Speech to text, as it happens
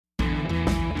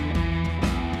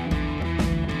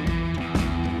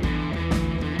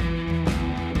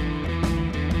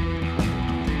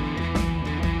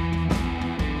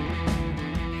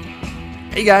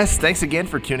Hey guys, thanks again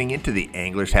for tuning into the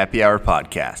Anglers Happy Hour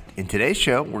podcast. In today's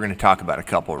show, we're going to talk about a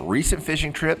couple of recent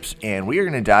fishing trips, and we are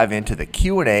going to dive into the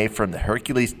Q&A from the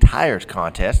Hercules Tires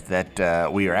contest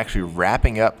that we are actually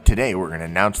wrapping up today. We're going to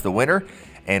announce the winner,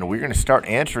 and we're going to start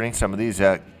answering some of these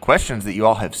questions that you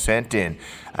all have sent in.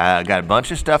 Got a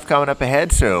bunch of stuff coming up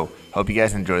ahead, so hope you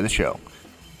guys enjoy the show.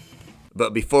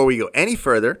 But before we go any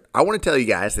further, I want to tell you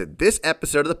guys that this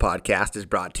episode of the podcast is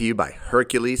brought to you by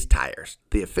Hercules Tires,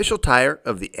 the official tire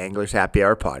of the Anglers Happy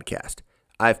Hour podcast.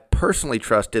 I've personally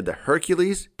trusted the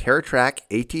Hercules TerraTrack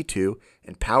AT2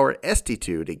 and Power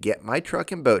ST2 to get my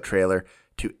truck and boat trailer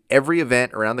to every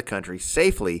event around the country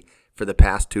safely for the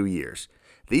past 2 years.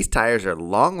 These tires are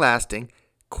long-lasting,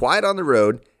 quiet on the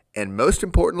road, and most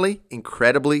importantly,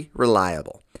 incredibly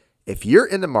reliable. If you're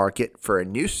in the market for a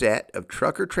new set of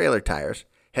truck or trailer tires,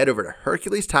 head over to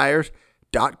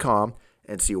HerculesTires.com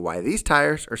and see why these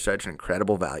tires are such an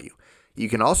incredible value. You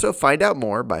can also find out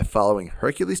more by following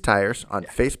Hercules Tires on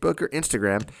Facebook or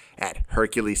Instagram at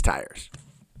Hercules Tires.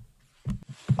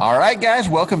 All right, guys,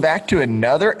 welcome back to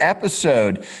another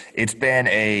episode. It's been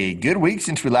a good week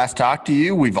since we last talked to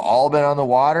you. We've all been on the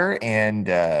water, and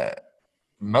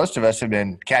most of us have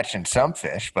been catching some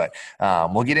fish, but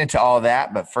we'll get into all of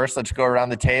that. But first, let's go around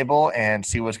the table and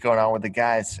see what's going on with the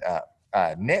guys.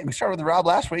 Nick, we started with Rob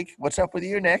last week. What's up with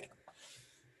you, Nick?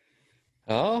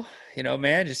 Oh,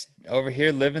 man, just over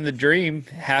here living the dream.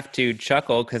 Have to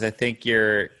chuckle because I think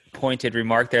your pointed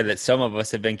remark there that some of us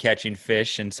have been catching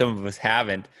fish and some of us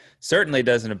haven't certainly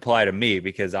doesn't apply to me,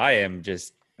 because I am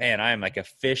like a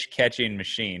fish catching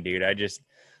machine, dude.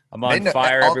 I'm on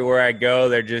fire everywhere I go.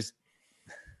 They're just...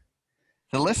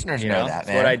 The listeners know that,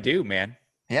 man. That's what I do, man.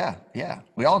 Yeah.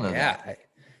 We all know that.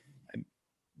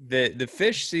 The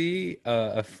fish see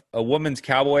a woman's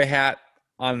cowboy hat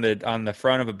on the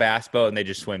front of a bass boat, and they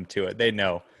just swim to it. They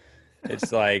know.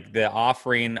 It's like the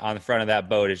offering on the front of that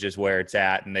boat is just where it's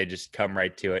at, and they just come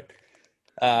right to it.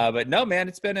 But no, man,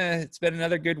 it's been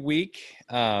another good week.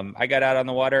 I got out on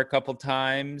the water a couple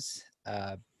times,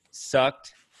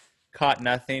 sucked, caught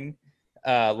nothing,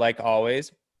 like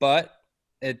always, but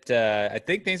I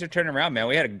think things are turning around, man.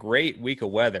 We had a great week of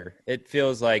weather. It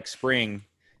feels like spring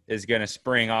is going to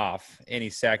spring off any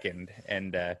second,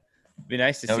 and it'd be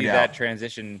nice to see that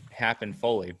transition happen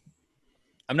fully.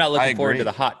 I'm not looking forward to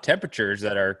the hot temperatures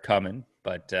that are coming,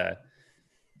 but that's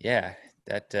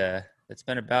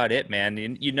been about it,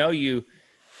 man.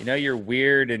 You're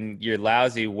weird and you're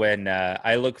lousy when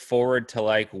I look forward to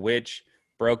like which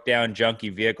broke down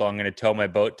junky vehicle I'm going to tow my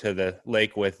boat to the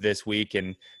lake with this week,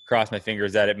 and cross my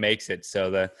fingers that it makes it.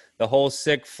 So the whole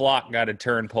sick flock got a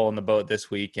turn pulling the boat this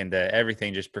week, and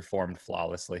everything just performed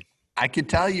flawlessly. I could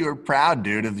tell you were proud,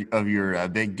 dude, of your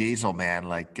big diesel, man.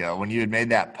 Like when you had made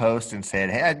that post and said,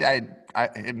 "Hey, I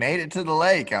made it to the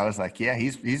lake," I was like, "Yeah,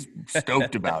 he's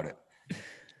stoked about it."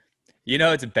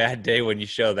 It's a bad day when you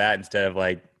show that instead of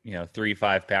like 3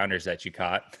 5-pounders that you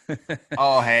caught.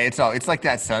 Oh, hey, it's like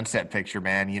that sunset picture,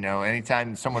 man.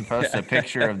 Anytime someone posts a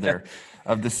picture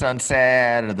of the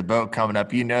sunset or the boat coming up,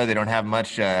 they don't have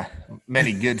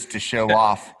many goods to show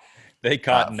off. They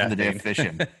caught for nothing. the day of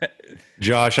fishing.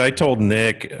 Josh, I told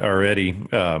Nick already,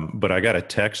 but I got a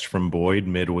text from Boyd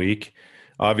midweek.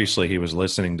 Obviously, he was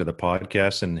listening to the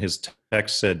podcast, and his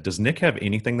text said, "Does Nick have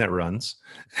anything that runs?"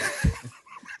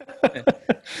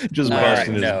 Just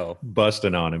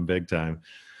busting on him big time.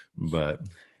 But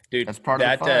dude, that's part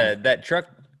of the fun. That truck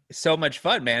is so much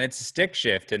fun, man. It's a stick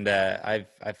shift, and I've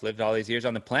lived all these years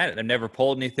on the planet. I've never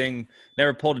pulled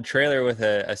a trailer with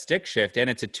a stick shift, and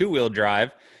it's a 2-wheel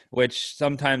drive, which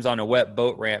sometimes on a wet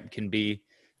boat ramp can be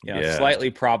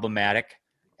slightly problematic.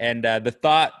 And the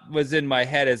thought was in my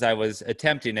head as I was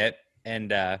attempting it, and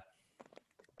that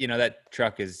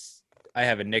truck is... I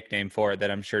have a nickname for it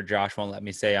that I'm sure Josh won't let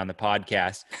me say on the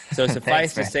podcast. So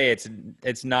suffice to say,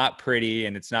 it's not pretty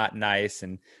and it's not nice,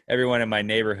 and everyone in my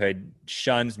neighborhood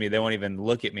shuns me. They won't even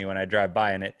look at me when I drive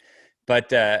by in it.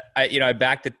 But I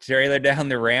backed the trailer down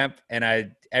the ramp,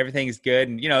 and everything's good.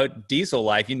 And diesel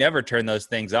life, you never turn those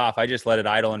things off. I just let it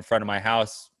idle in front of my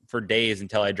house for days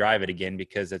until I drive it again,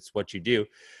 because that's what you do.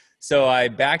 So I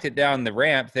backed it down the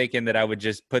ramp, thinking that I would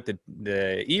just put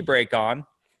the e-brake on,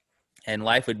 and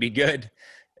life would be good.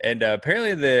 And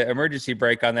apparently the emergency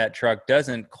brake on that truck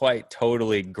doesn't quite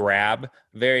totally grab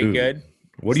very good.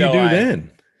 What do you do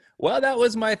then? Well, that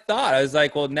was my thought. I was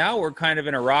like, well, now we're kind of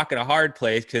in a rock and a hard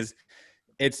place, because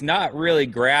it's not really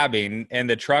grabbing, and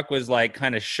the truck was like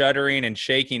kind of shuddering and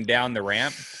shaking down the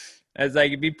ramp. I was like,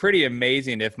 it'd be pretty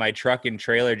amazing if my truck and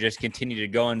trailer just continued to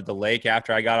go into the lake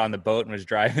after I got on the boat and was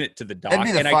driving it to the dock. That'd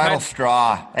be the final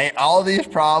straw. Hey, all these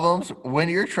problems, when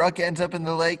your truck ends up in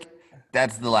the lake,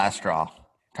 that's the last straw.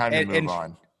 Time to move and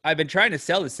on. I've been trying to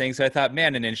sell this thing, so I thought,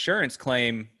 man, an insurance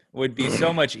claim would be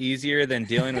so much easier than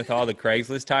dealing with all the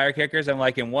Craigslist tire kickers. I'm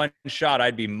like, in one shot,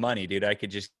 I'd be money, dude. I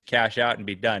could just cash out and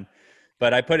be done.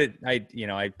 But I put it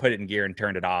in gear and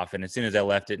turned it off. And as soon as I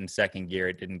left it in second gear,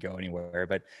 it didn't go anywhere.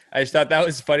 But I just thought that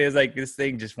was funny. I was like, this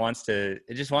thing just wants to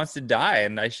die.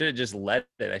 And I should have just let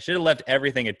it. I should have left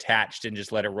everything attached and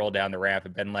just let it roll down the ramp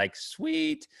and been like,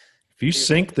 sweet. If you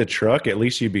sink the truck, at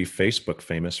least you'd be Facebook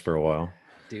famous for a while.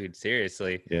 Dude,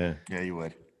 seriously. Yeah. Yeah, you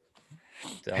would.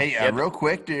 So, Hey, real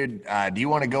quick, dude, do you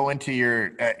want to go into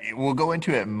your we'll go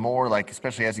into it more, like,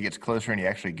 especially as it gets closer and you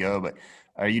actually go, but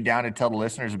are you down to tell the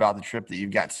listeners about the trip that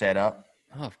you've got set up?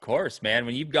 Oh, of course, man.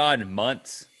 When you've gone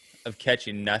months of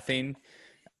catching nothing,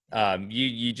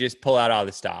 you just pull out all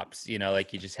the stops.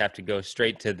 Like you just have to go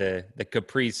straight to the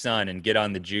Capri Sun and get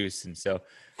on the juice. And so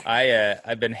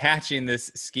I've been hatching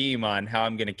this scheme on how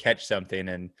I'm going to catch something,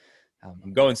 and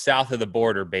I'm going south of the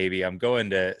border, baby. I'm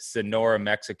going to Sonora,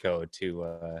 Mexico,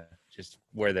 to just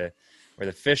where the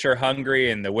fish are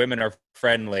hungry and the women are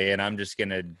friendly, and I'm just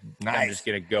gonna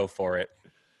go for it.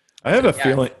 I have a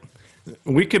feeling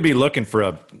we could be looking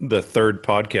for the third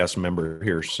podcast member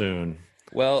here soon.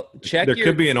 Well, there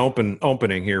could be an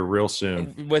opening here real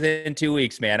soon. Within 2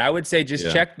 weeks, man. I would say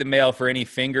just check the mail for any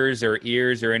fingers or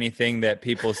ears or anything that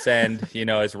people send,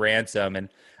 as ransom. And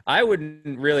I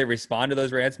wouldn't really respond to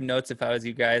those ransom notes if I was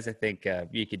you guys. I think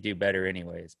you could do better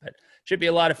anyways. But should be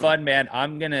a lot of fun, man.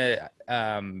 I'm going to,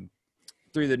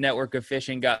 through the network of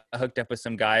fishing, got hooked up with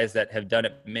some guys that have done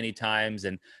it many times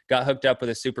and got hooked up with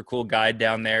a super cool guide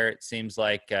down there. It seems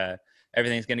like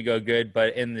everything's going to go good.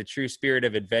 But in the true spirit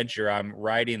of adventure, I'm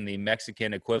riding the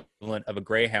Mexican equivalent of a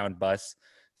Greyhound bus,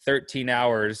 13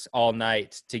 hours all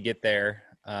night to get there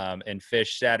and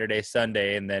fish Saturday,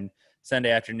 Sunday, and then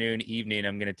Sunday afternoon, evening,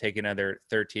 I'm going to take another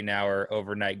 13-hour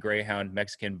overnight Greyhound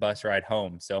Mexican bus ride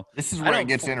home. So this is where it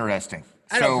gets interesting.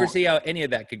 I don't foresee how any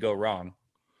of that could go wrong.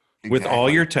 With all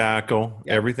your tackle,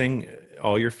 everything,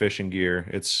 all your fishing gear,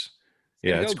 it's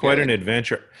quite an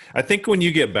adventure. I think when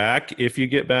you get back, if you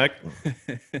get back,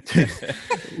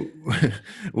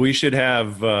 we should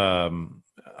have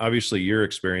obviously your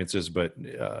experiences, but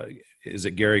is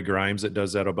it Gary Grimes that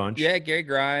does that a bunch? Yeah, Gary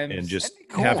Grimes. And just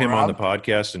have him on the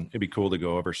podcast, and it'd be cool to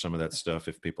go over some of that stuff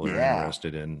if people are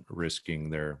interested in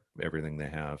risking everything they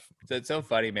have. So it's so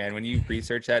funny, man. When you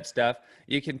research that stuff,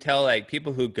 you can tell like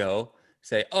people who go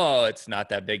say, oh, it's not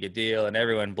that big a deal, and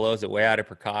everyone blows it way out of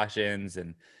precautions,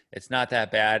 and it's not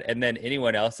that bad. And then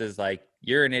anyone else is like,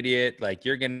 you're an idiot, like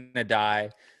you're gonna die.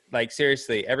 Like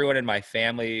seriously, everyone in my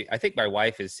family, I think my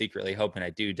wife is secretly hoping I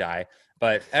do die,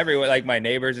 but everyone, like my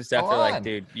neighbors and stuff, they're like,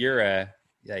 dude, you're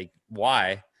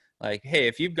why? Like, hey,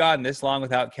 if you've gone this long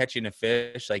without catching a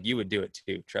fish, like you would do it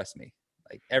too. Trust me.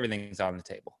 Like everything's on the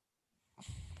table.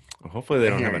 Well, hopefully they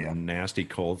don't have a nasty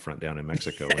cold front down in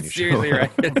Mexico when you seriously show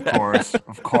right.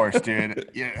 Of course,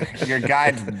 dude. Your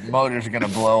guide's motors are gonna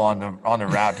blow on the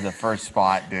route to the first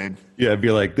spot, dude. Yeah, it'd be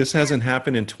like, this hasn't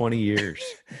happened in 20 years.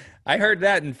 I heard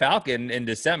that in Falcon in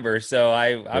December, so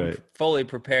I'm fully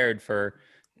prepared for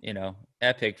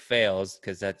epic fails,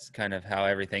 because that's kind of how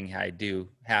everything I do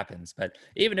happens. But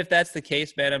even if that's the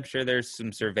case, man, I'm sure there's some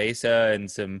cerveza and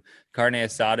some carne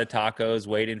asada tacos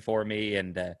waiting for me,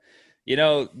 and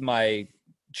my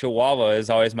Chihuahua is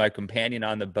always my companion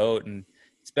on the boat, and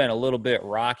it's been a little bit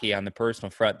rocky on the personal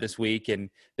front this week. And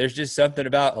there's just something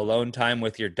about alone time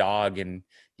with your dog and,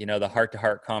 the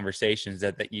heart-to-heart conversations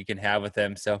that you can have with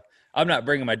them. So I'm not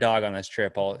bringing my dog on this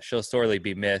trip. She'll sorely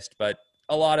be missed, but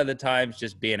a lot of the times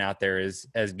just being out there is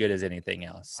as good as anything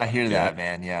else. I hear that,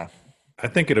 man. Yeah. I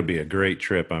think it'll be a great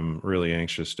trip. I'm really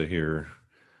anxious to hear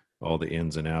all the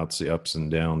ins and outs, the ups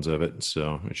and downs of it.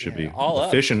 So it should be the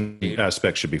fishing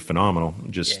aspect should be phenomenal.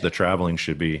 Just the traveling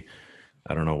should be,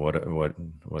 I don't know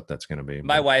what that's going to be.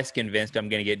 My wife's convinced I'm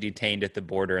going to get detained at the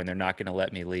border and they're not going to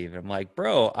let me leave. I'm like,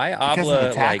 bro, I habla because of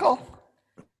the tackle?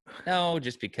 No,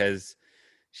 just because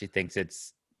she thinks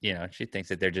it's, she thinks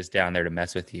that they're just down there to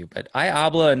mess with you. But I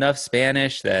habla enough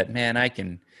Spanish that, man,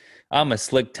 I'm a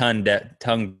slick tongue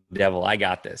devil. I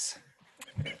got this.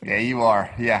 Yeah, you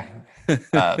are. Yeah.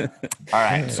 All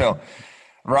right. So,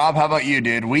 Rob, how about you,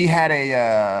 dude? We had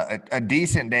a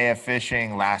decent day of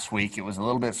fishing last week. It was a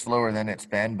little bit slower than it's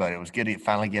been, but it was good to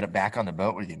finally get it back on the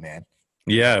boat with you, man.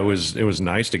 Yeah, it was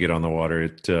nice to get on the water.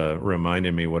 It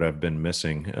reminded me what I've been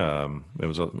missing. It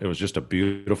was just a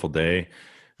beautiful day,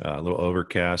 a little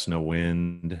overcast, no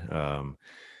wind.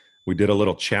 we did a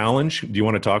little challenge. Do you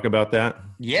want to talk about that?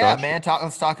 Yeah, Josh? man.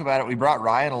 Let's talk about it. We brought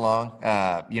Ryan along.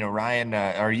 Ryan,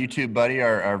 our YouTube buddy,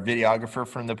 our videographer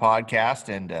from the podcast,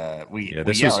 and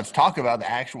let's talk about the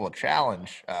actual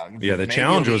challenge. The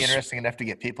challenge was interesting enough to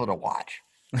get people to watch.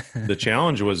 The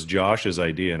challenge was Josh's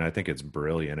idea, and I think it's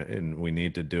brilliant. And we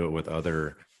need to do it with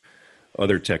other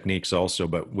techniques also.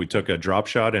 But we took a drop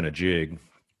shot and a jig,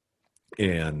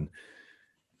 and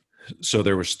so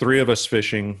there was 3 of us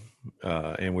fishing.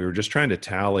 And we were just trying to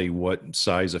tally what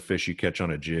size of fish you catch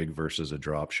on a jig versus a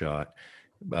drop shot.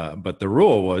 But the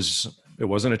rule was, it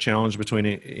wasn't a challenge between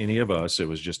any of us. It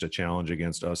was just a challenge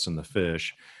against us and the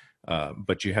fish.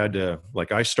 But you had to,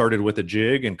 like, I started with a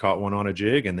jig and caught one on a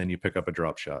jig, and then you pick up a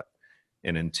drop shot.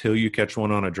 And until you catch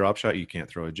one on a drop shot, you can't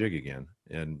throw a jig again.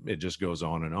 And it just goes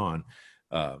on and on.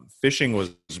 Fishing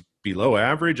was below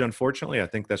average, unfortunately. I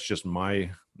think that's just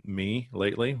me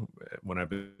lately when I've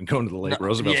been going to the Lake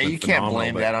Roosevelt. Yeah, you can't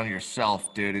blame that on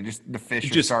yourself, dude. The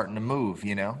fish are starting to move,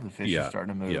 the fish are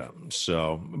starting to move. Yeah.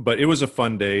 So, but it was a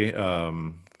fun day.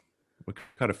 We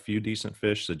caught a few decent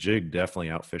fish. The jig definitely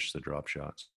outfished the drop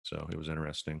shots, so it was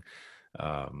interesting.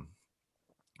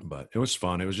 But it was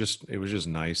fun. It was just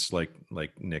nice. Like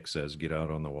Nick says, get out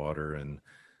on the water and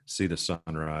see the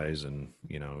sunrise, and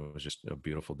it was just a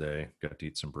beautiful day. Got to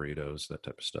eat some burritos, that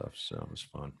type of stuff. So it was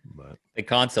fun. But the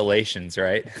consolations,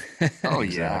 right? Oh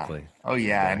exactly. Oh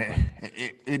yeah.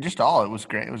 Exactly. And it was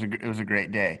great. It was a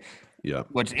great day. Yeah.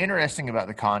 What's interesting about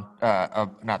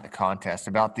not the contest,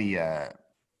 about the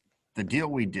deal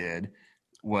we did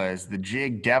was the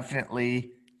jig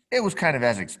definitely. It was kind of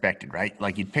as expected, right?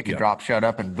 Like you'd pick a drop shot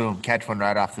up and boom, catch one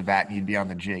right off the bat, and you'd be on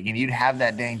the jig. And you'd have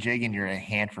that dang jig in your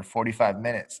hand for 45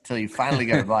 minutes till you finally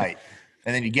got a bite.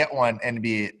 And then you get one and it'd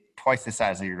be twice the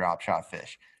size of your drop shot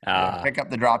fish. Pick up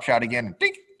the drop shot again and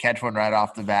dink, catch one right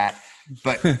off the bat.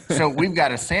 But so we've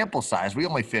got a sample size. We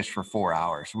only fished for 4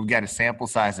 hours. We've got a sample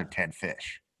size of 10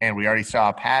 fish. And we already saw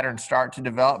a pattern start to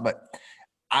develop, but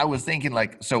I was thinking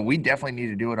so we definitely need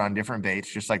to do it on different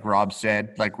baits, just like Rob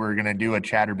said. Like we're going to do a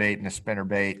chatterbait and a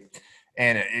spinnerbait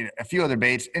and a few other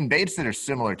baits, and baits that are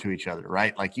similar to each other,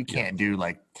 right? Like you can't do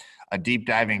like a deep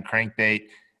diving crankbait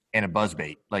and a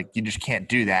buzzbait. Like you just can't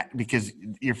do that because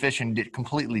you're fishing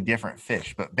completely different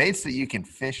fish. But baits that you can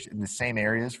fish in the same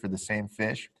areas for the same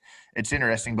fish, it's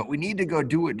interesting. But we need to go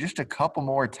do it just a couple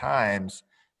more times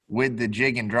with the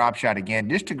jig and drop shot again,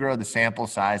 just to grow the sample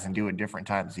size and do it different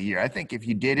times a year. I think if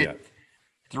you did it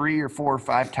 3 or 4 or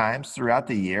 5 times throughout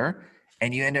the year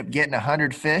and you end up getting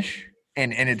 100 fish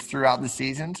and it's throughout the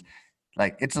seasons,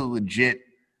 like it's a legit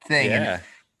thing. Yeah.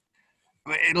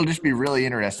 And it'll just be really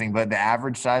interesting. But the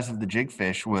average size of the jig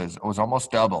fish was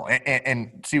almost double.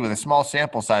 And see, with a small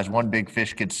sample size, one big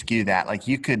fish could skew that. Like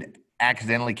you could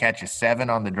accidentally catch a 7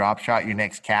 on the drop shot your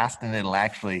next cast, and it'll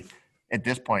actually, at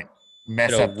this point,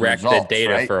 it'll wreck results, the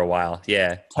data right? for a while.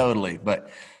 Yeah, totally. But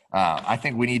I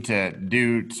think we need to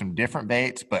do some different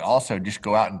baits, but also just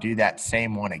go out and do that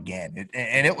same one again.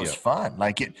 It was fun.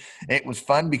 Like it was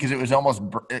fun because it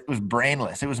was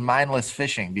brainless. It was mindless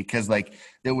fishing because like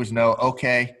there was no,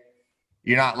 okay,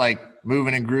 you're not like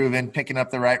moving and grooving, picking up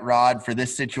the right rod for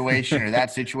this situation or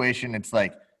that situation. It's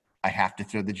like, I have to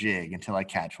throw the jig until I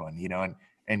catch one,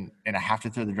 and I have to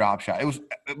throw the drop shot.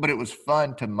 But it was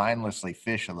fun to mindlessly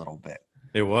fish a little bit.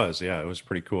 It was, yeah, it was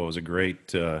pretty cool. It was a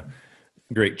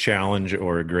great challenge,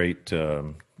 or a great,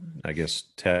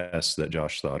 test that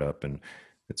Josh thought up, and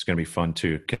it's going to be fun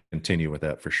to continue with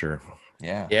that for sure.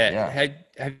 Yeah.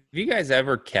 Have you guys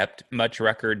ever kept much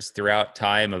records throughout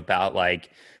time about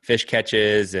like fish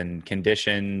catches and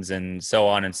conditions and so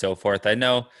on and so forth? I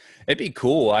know it'd be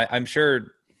cool. I'm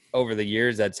sure over the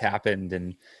years that's happened,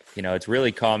 and it's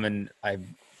really common.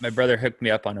 My brother hooked me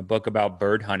up on a book about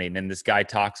bird hunting, and this guy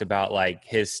talks about like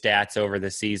his stats over the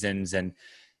seasons, and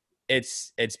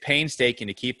it's painstaking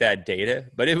to keep that data,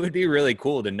 but it would be really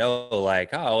cool to know like,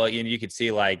 oh, well, you could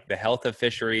see like the health of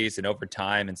fisheries and over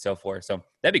time and so forth. So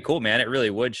that'd be cool, man. It really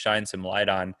would shine some light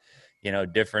on,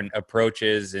 different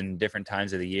approaches and different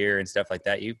times of the year and stuff like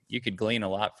that. You could glean a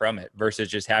lot from it versus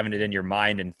just having it in your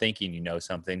mind and thinking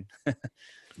something.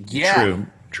 Yeah.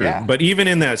 True. Yeah. But even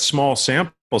in that small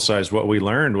sample size, what we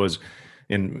learned was,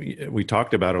 and we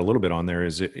talked about it a little bit on there,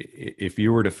 is if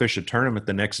you were to fish a tournament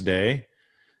the next day,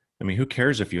 I mean, who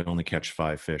cares if you only catch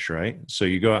 5 fish, right? So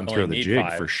you go out and throw the jig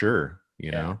 5. For sure,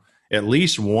 you know. At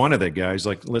least one of the guys,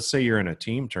 like let's say you're in a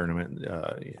team tournament,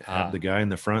 have the guy in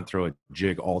the front throw a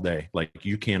jig all day. Like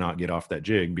you cannot get off that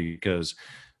jig because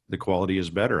the quality is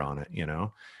better on it,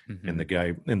 Mm-hmm. And the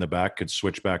guy in the back could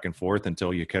switch back and forth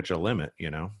until you catch a limit,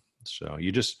 So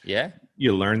you just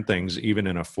you learn things even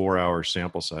in a 4-hour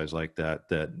sample size like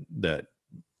that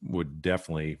would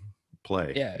definitely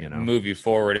play. Yeah, move you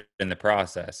forward in the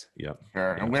process. Yep.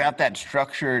 Sure. And without that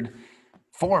structured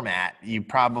format, you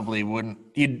probably wouldn't.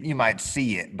 You might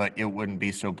see it, but it wouldn't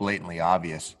be so blatantly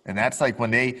obvious. And that's like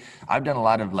when I've done a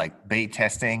lot of like bait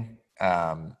testing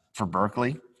for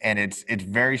Berkeley, and it's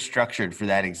very structured for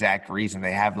that exact reason.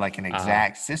 They have like an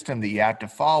exact system that you have to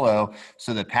follow,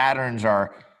 so the patterns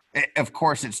are. Of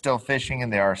course, it's still fishing,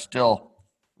 and there are still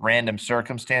random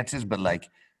circumstances, but like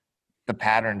the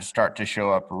patterns start to show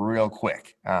up real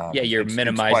quick. You're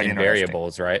minimizing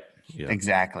variables, right? Yeah.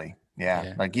 Exactly.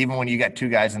 Yeah. Like even when you got two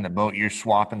guys in the boat, you're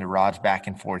swapping the rods back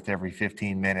and forth every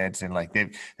 15 minutes. And like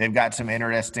they've got some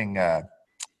interesting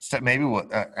so maybe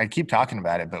I keep talking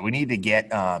about it, but we need to get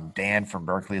Dan from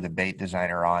Berkeley, the bait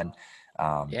designer, on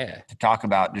to talk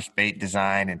about just bait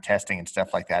design and testing and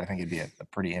stuff like that. I think it'd be a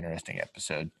pretty interesting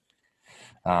episode.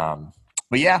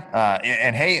 But yeah,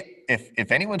 and hey,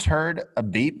 if anyone's heard a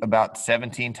beep about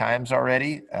 17 times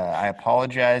already, I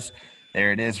apologize.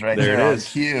 There it is, right there on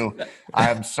cue.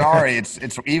 I'm sorry.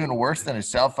 It's even worse than a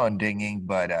cell phone dinging.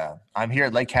 But I'm here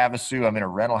at Lake Havasu. I'm in a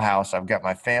rental house. I've got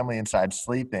my family inside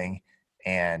sleeping,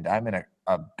 and I'm in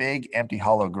a big empty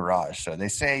hollow garage. So they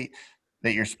say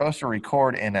that you're supposed to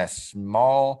record in a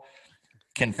small,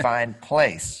 confined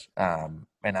place, and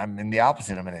I'm in the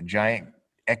opposite. I'm in a giant,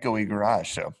 echoey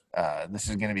garage. So this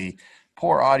is going to be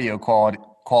poor audio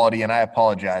quality, and I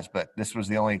apologize. But this was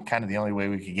the only way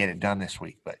we could get it done this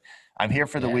week. But I'm here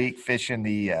for the week fishing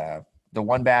the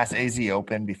WON Bass AZ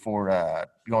Open before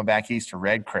going back east to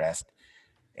Red Crest,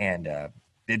 and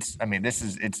it's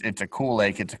a cool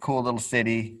lake. It's a cool little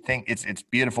city. It's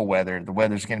beautiful weather. The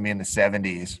weather's going to be in the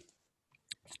 70s.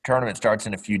 The tournament starts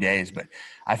in a few days, but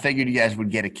I figured you guys would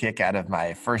get a kick out of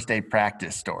my first day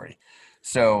practice story.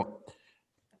 So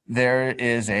there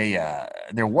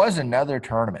was another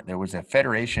tournament. There was a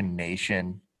Federation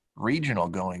Nation regional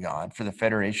going on for the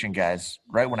Federation guys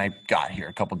right when I got here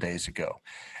a couple days ago,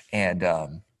 and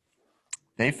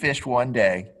they fished one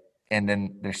day, and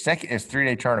then it's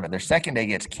 3-day tournament. Their second day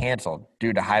gets canceled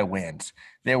due to high winds.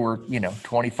 There were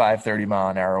 25, 30 mile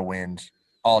an hour winds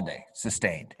all day,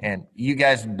 sustained. And you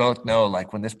guys both know,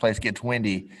 like when this place gets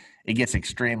windy, it gets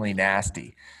extremely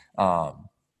nasty,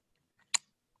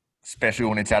 especially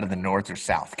when it's out of the north or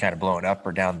south, kind of blowing up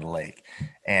or down the lake.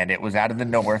 And it was out of the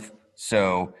north,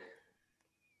 so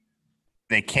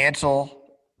they cancel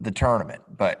the tournament.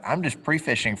 But I'm just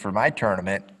pre-fishing for my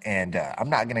tournament, and I'm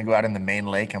not going to go out in the main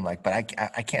lake. I'm like, but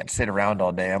I can't sit around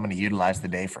all day. I'm going to utilize the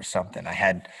day for something. I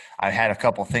had a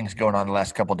couple things going on the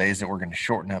last couple of days that were going to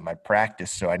shorten up my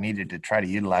practice, so I needed to try to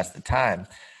utilize the time.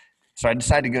 So I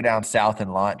decided to go down south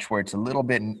and launch where it's a little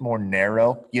bit more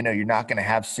narrow. You're not going to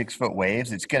have 6-foot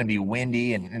waves. It's going to be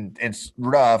windy and it's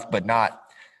rough, but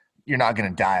you're not going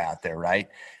to die out there, right?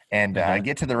 And I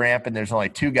get to the ramp, and there's only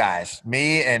two guys,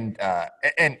 me and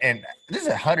this is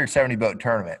a 170 boat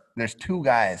tournament. There's two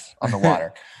guys on the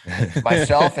water,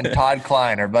 myself and Todd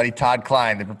Klein, our buddy Todd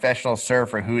Klein, the professional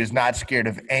surfer who is not scared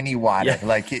of any water. Yeah.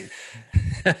 Like if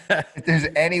there's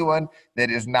anyone that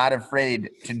is not afraid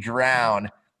to drown,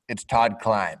 it's Todd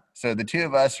Klein. So the two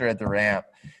of us are at the ramp,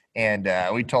 and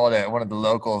we told one of the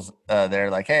locals there,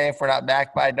 like, hey, if we're not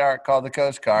back by dark, call the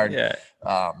Coast Guard.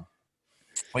 Yeah.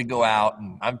 We go out,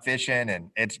 and I'm fishing, and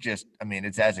it's just,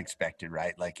 it's as expected,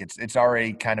 right? Like it's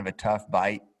already kind of a tough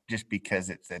bite just because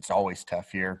it's always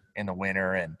tough here in the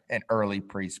winter and early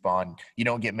pre-spawn. You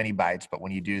don't get many bites, but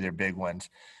when you do, they're big ones.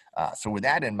 So with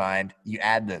that in mind, you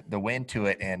add the wind to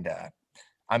it, and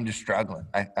I'm just struggling.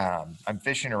 I'm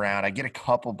fishing around. I get a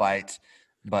couple bites,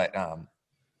 but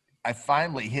I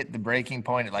finally hit the breaking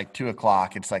point at like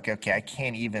 2:00. It's like, okay, I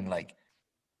can't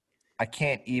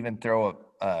even throw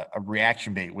a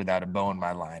reaction bait without a bow in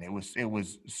my line. It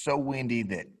was so windy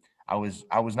that I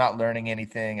was not learning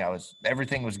anything.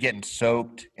 Everything was getting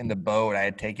soaked in the boat. I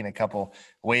had taken a couple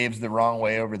waves the wrong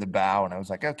way over the bow, and I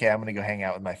was like, okay, I'm going to go hang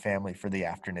out with my family for the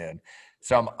afternoon.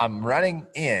 So I'm running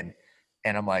in,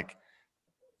 and I'm like,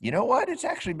 you know what? It's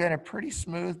actually been a pretty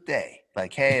smooth day.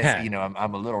 Like, hey,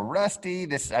 I'm a little rusty.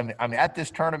 I'm at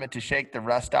this tournament to shake the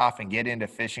rust off and get into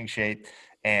fishing shape,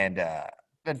 and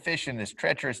been fishing this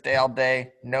treacherous day all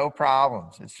day, no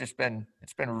problems. It's been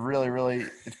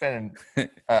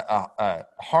a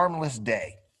harmless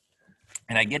day.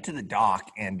 And I get to the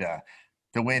dock, and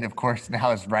the wind, of course,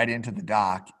 now is right into the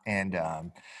dock, and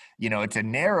it's a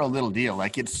narrow little deal.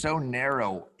 Like, it's so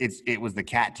narrow. It was the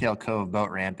Cattail Cove boat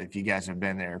ramp, if you guys have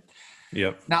been there.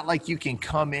 Yep. Not like you can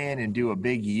come in and do a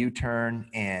big U-turn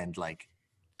and like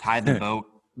tie the boat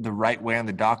the right way on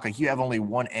the dock. Like, you have only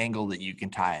one angle that you can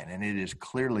tie it, and it is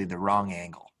clearly the wrong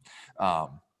angle.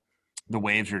 The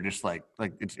waves are just like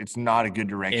it's not a good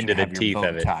direction into to have the your teeth boat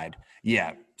of it. tied.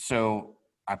 Yeah. So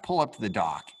I pull up to the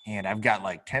dock, and I've got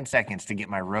like 10 seconds to get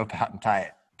my rope out and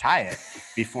tie it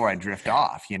before I drift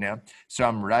off, So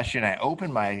I'm rushing. I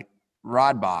open my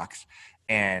rod box,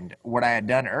 and what I had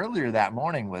done earlier that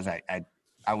morning was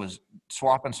I was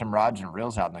swapping some rods and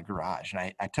reels out in the garage,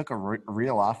 and I took a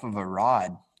reel off of a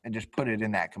rod and just put it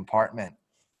in that compartment.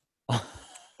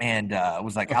 And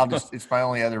was like, it's my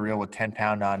only other reel with 10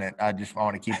 pound on it. I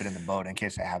want to keep it in the boat in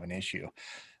case I have an issue.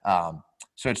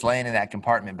 So it's laying in that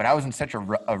compartment, but I was in such a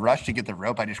rush to get the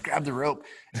rope. I just grabbed the rope,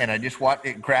 and I just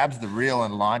it grabs the reel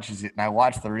and launches it. And I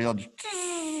watch the reel just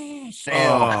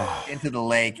sail into the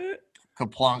lake,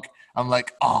 kaplunk. I'm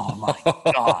like, oh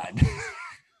my God.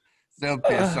 So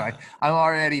pissed. So I'm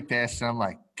already pissed. And I'm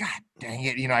like, God dang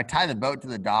it. I tie the boat to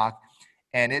the dock,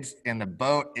 and the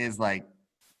boat is like,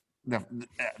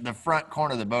 the front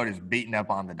corner of the boat is beaten up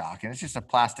on the dock, and it's just a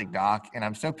plastic dock. And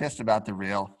I'm so pissed about the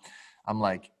reel. I'm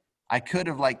like, I could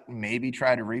have like maybe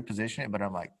tried to reposition it, but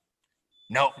I'm like,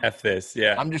 nope. F this.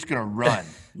 Yeah. I'm just going to run,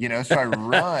 so I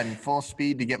run full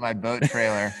speed to get my boat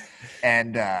trailer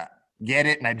and get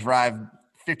it. And I drive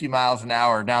 50 miles an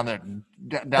hour down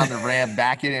the ramp,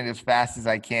 back it in as fast as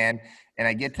I can. And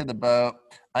I get to the boat,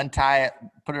 untie it,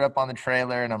 put it up on the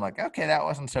trailer, and I'm like, okay, that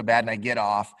wasn't so bad. And I get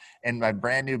off, and my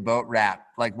brand new boat wrap,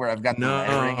 like where I've got the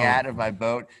lettering of my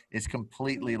boat, is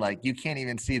completely like, you can't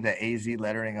even see the AZ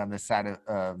lettering on the side of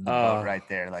the boat right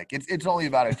there. Like it's only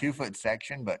about a 2-foot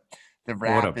section, but the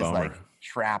wrap is like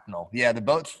shrapnel. Yeah, the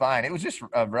boat's fine. It was just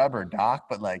a rubber dock,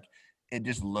 but like it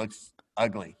just looks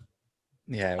ugly.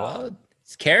 Yeah, well,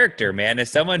 it's character, man.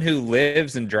 As someone who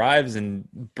lives and drives and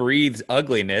breathes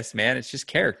ugliness, man, it's just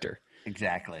character.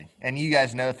 Exactly. And you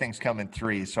guys know things come in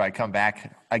threes. So I get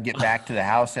back to the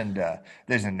house, and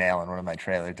there's a nail in one of my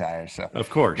trailer tires. So of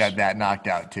course, got that knocked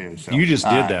out too. So you just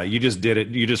did that. You just did it.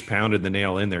 You just pounded the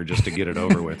nail in there just to get it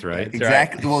over with, right?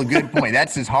 Exactly. Right. Well, good point.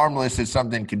 That's as harmless as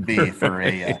something could be for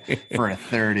a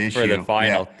third issue. For the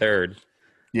final third.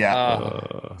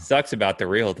 Yeah. Sucks about the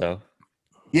reel though.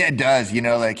 Yeah, it does.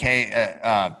 Like, hey,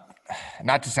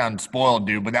 not to sound spoiled,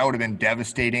 dude, but that would have been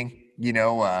devastating,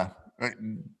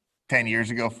 10 years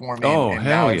ago for me. Oh, and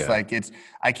hell now it's like,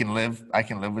 I can live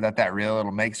without that reel.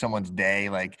 It'll make someone's day.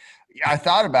 Like, I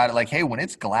thought about it, like, hey, when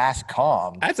it's glass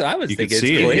calm, that's what I was thinking. It's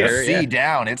clear. See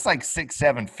down. It's like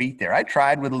 6-7 feet there. I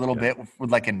tried with a little bit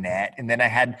with like a net, and then I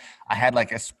had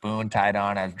like a spoon tied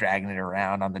on. I was dragging it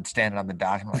around standing on the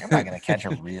dock. And I'm like, I'm not going to catch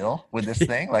a reel with this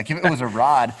thing. Like, if it was a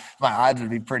rod, my odds would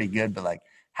be pretty good. But like,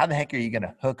 how the heck are you going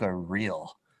to hook a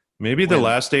reel? Maybe the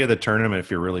last day of the tournament, if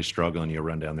you're really struggling, you'll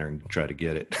run down there and try to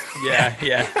get it.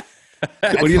 Yeah.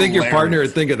 What do you think your partner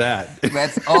would think of that?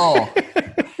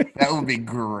 That would be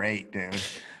great, dude.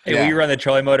 Hey, will you run the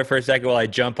trolling motor for a second while I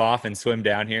jump off and swim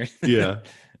down here? Yeah.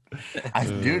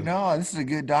 Dude, no, this is a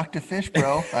good dock to fish,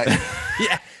 bro.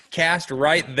 Yeah, cast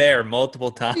right there multiple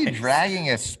times. You're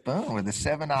dragging a spoon with a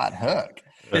 7/0 hook.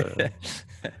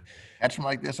 Catch them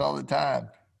like this all the time.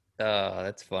 Oh,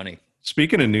 that's funny.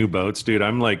 Speaking of new boats, dude,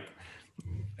 I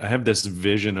have this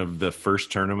vision of the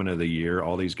first tournament of the year.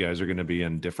 All these guys are going to be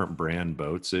in different brand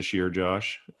boats this year,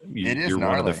 Josh. You're gnarly.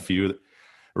 One of the few,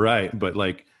 right? But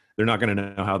like, they're not going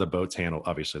to know how the boats handle.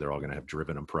 Obviously, they're all going to have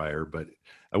driven them prior, but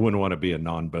I wouldn't want to be a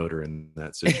non-boater in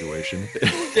that situation.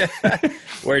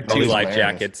 Wear 2 life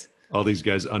jackets. All these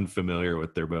guys unfamiliar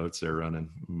with their boats they're running.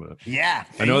 But yeah,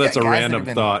 I know that's a random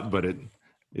thought, but it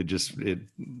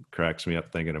cracks me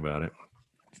up thinking about it.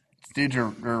 Dudes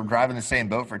are driving the same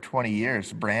boat for 20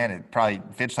 years. Brand, it probably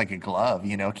fits like a glove.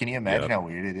 Can you imagine how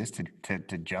weird it is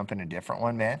to jump in a different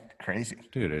one, man? Crazy.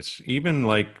 Dude, it's even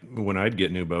like when I'd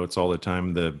get new boats all the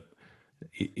time,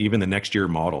 even the next year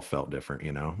model felt different,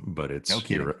 but it's, no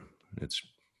kidding.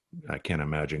 I can't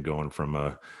imagine going from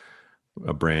a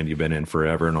brand you've been in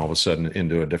forever and all of a sudden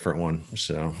into a different one.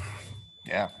 So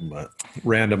yeah, but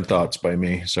random thoughts by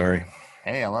me. Sorry.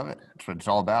 Hey, I love it. That's what it's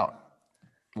all about.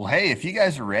 Well, hey, if you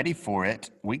guys are ready for it,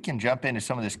 we can jump into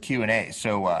some of this Q&A.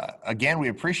 So, again, we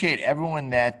appreciate everyone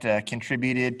that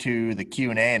contributed to the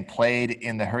Q&A and played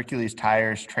in the Hercules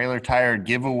Tires Trailer Tire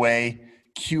Giveaway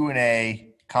Q&A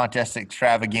contest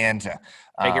extravaganza.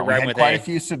 Take it right with quite a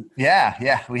few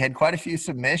we had quite a few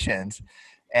submissions,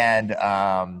 and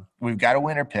we've got a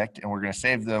winner picked, and we're going to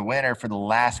save the winner for the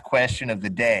last question of the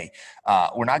day.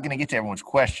 We're not going to get to everyone's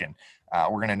question.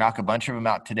 We're going to knock a bunch of them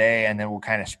out today, and then we'll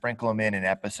kind of sprinkle them in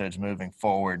episodes moving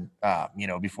forward,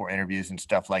 before interviews and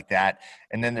stuff like that.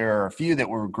 And then there are a few that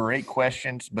were great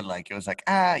questions, but it was like,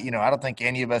 I don't think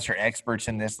any of us are experts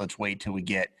in this. Let's wait till we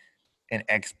get an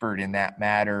expert in that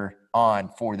matter on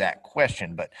for that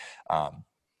question. But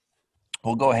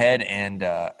we'll go ahead and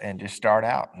just start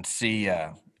out and see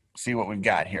what we've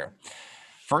got here.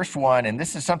 first one, and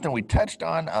this is something we touched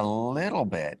on a little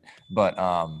bit, but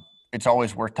it's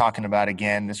always worth talking about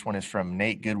again. This one is from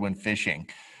Nate Goodwin Fishing.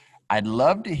 I'd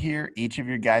love to hear each of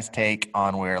your guys' take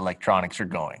on where electronics are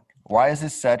going. Why is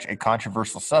this such a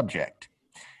controversial subject?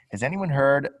 Has anyone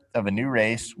heard of a new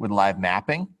race with live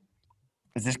mapping?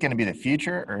 Is this going to be the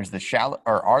future, or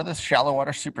are the shallow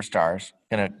water superstars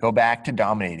going to go back to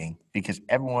dominating because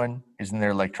everyone is in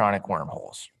their electronic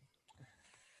wormholes?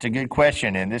 It's a good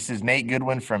question, and this is Nate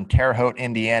Goodwin from Terre Haute,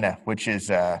 Indiana, which is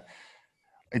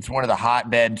it's one of the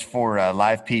hotbeds for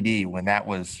Live PD when that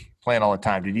was playing all the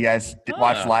time. Did you guys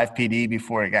watch Live PD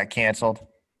before it got canceled?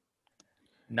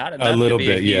 Not enough to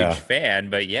be a huge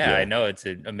fan, but I know it's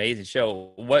an amazing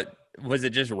show. What was it?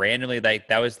 Just randomly, like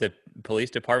that was the police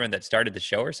department that started the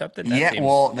show or something?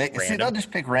 They'll just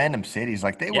pick random cities.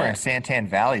 Like they were in Santan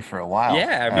Valley for a while.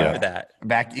 Yeah, I remember that.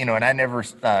 Back, and I never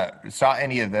saw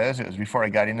any of those. It was before I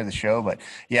got into the show, but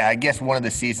I guess one of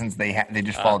the seasons they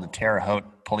just followed the Terre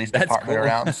Haute Police Department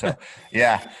around. So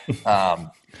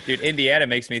dude, Indiana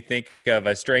makes me think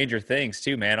of Stranger Things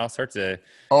too, man. All sorts of.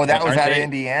 Oh, that was out of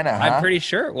Indiana, huh? I'm pretty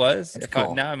sure it was.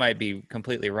 Cool. Now I might be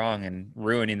completely wrong and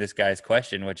ruining this guy's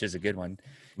question, which is a good one.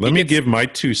 Let me give my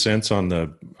 2 cents on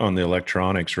the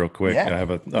electronics real quick. I have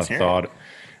a thought.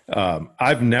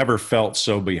 I've never felt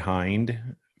so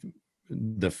behind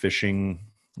the fishing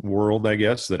world, I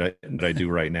guess, that I do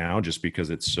right now, just because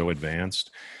it's so advanced,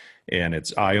 and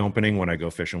it's eye-opening when I go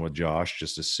fishing with Josh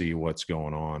just to see what's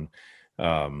going on.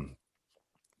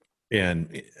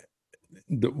 And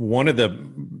one of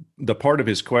the part of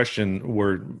his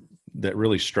question that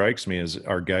really strikes me is,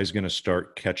 are guys going to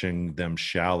start catching them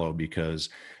shallow because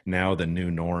now the new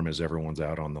norm is everyone's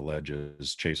out on the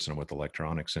ledges chasing them with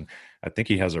electronics? And I think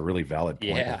he has a really valid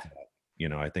point with that.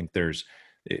 I think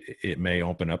it may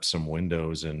open up some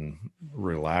windows and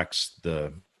relax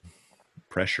the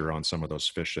pressure on some of those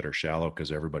fish that are shallow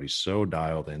because everybody's so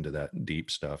dialed into that deep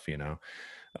stuff,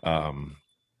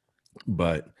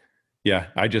 but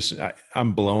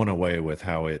I'm blown away with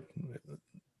how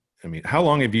how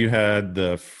long have you had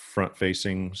the front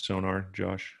facing sonar,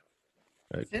 Josh?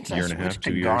 Since I switched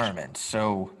to Garmin.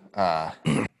 So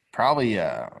probably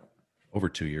over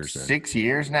 2 years. 6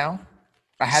 years now.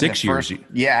 I had 6 years. I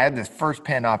had the first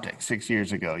Panoptic 6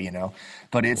 years ago,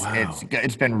 but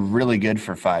it's been really good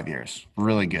for 5 years.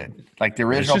 Really good. Like the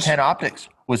original Panoptics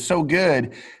was so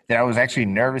good that I was actually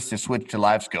nervous to switch to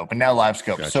LiveScope, and now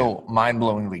LiveScope's so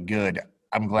mind-blowingly good.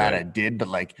 I'm glad I did, but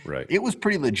it was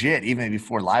pretty legit even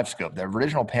before LiveScope. The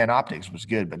original Panoptics was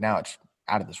good, but now it's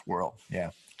out of this world.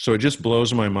 Yeah. So it just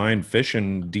blows my mind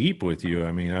fishing deep with you.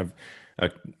 I mean,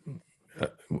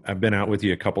 I've been out with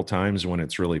you a couple times when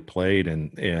it's really played,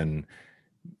 and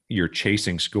you're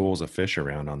chasing schools of fish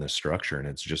around on this structure, and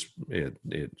it's just it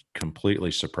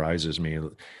completely surprises me.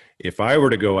 If I were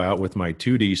to go out with my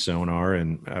 2D sonar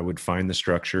and I would find the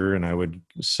structure and I would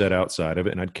set outside of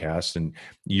it and I'd cast and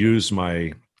use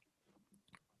my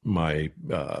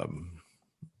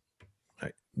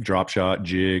drop shot,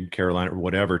 jig, Carolina, or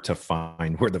whatever to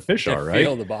find where the fish are, right?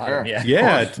 Feel the bottom. Sure.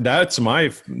 Yeah. That's my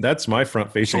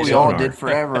front facing sonar. We all did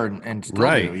forever and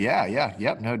still do. Yeah.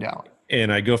 Yep. No doubt.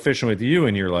 And I go fishing with you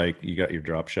and you're like, you got your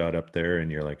drop shot up there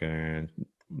and you're like,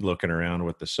 looking around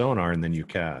with the sonar, and then you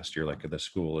cast. You're like, the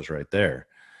school is right there,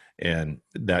 and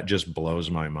that just blows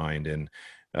my mind. And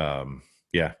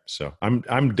so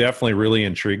I'm definitely really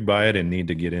intrigued by it and need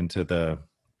to get into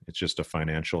it's just a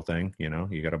financial thing,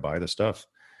 you got to buy the stuff.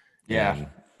 Yeah.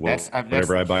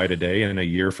 Whatever I buy today and a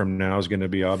year from now is going to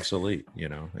be obsolete,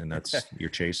 and that's you're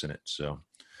chasing it. So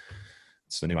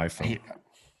it's the new iPhone.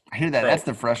 I hear that. That's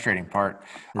the frustrating part.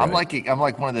 Right. I'm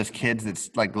like one of those kids that's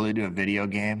like glued to a video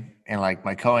game, and like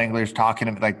my co-anglers talking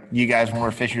to me, like you guys when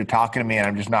we're fishing are talking to me, and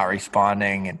I'm just not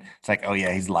responding. And it's like, oh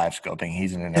yeah, he's live scoping.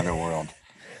 He's in another world.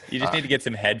 You just need to get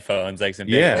some headphones, like some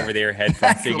big over-the-ear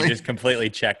headphones, so you can just completely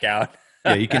check out.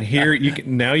 You can hear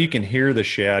the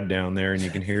shad down there, and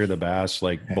you can hear the bass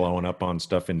like blowing up on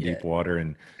stuff in deep water,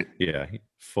 and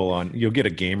full on. You'll get a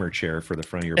gamer chair for the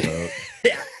front of your boat.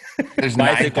 There's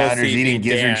 9-pounders eating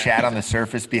gizzard shad on the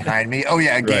surface behind me. Oh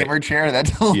yeah, a gamer chair. That's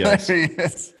hilarious.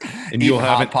 Yes. And you'll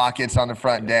have hot pockets on the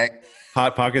front deck.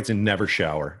 Hot pockets and never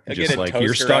shower. Just like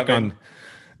you're stuck on.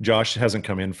 Josh hasn't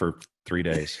come in for 3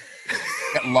 days.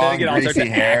 Got long greasy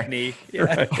hair. Yeah.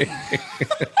 Right.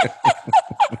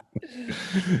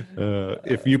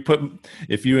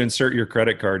 If you insert your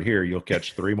credit card here, you'll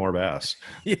catch 3 more bass.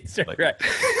 Right.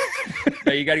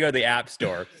 No, you got to go to the app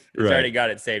store. It's already got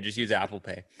it saved. Just use Apple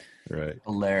Pay. Right.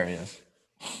 Hilarious.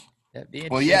 That'd be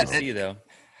interesting to see, though.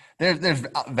 There's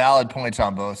valid points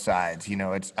on both sides.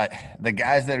 It's the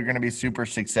guys that are going to be super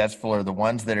successful are the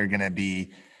ones that are going to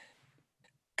be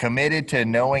committed to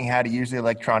knowing how to use the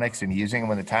electronics and using them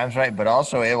when the time's right, but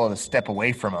also able to step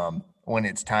away from them when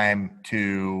it's time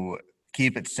to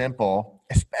keep it simple,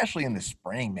 especially in the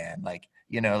spring, man. Like,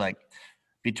 like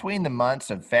between the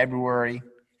months of February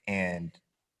and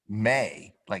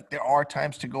May, like there are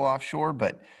times to go offshore,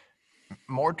 but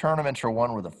more tournaments are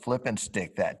won with a flip and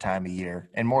stick that time of year,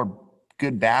 and more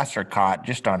good bass are caught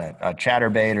just on a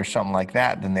chatterbait or something like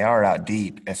that than they are out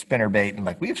deep, a spinnerbait. And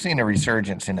like we've seen a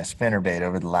resurgence in a spinnerbait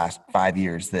over the last 5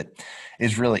 years that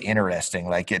is really interesting.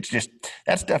 Like it's just,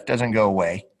 that stuff doesn't go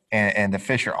away. And the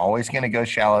fish are always going to go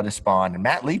shallow to spawn. And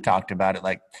Matt Lee talked about it,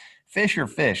 like fish are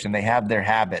fish and they have their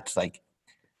habits. Like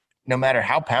no matter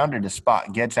how pounded a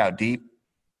spot gets out deep,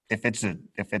 if it's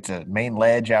a main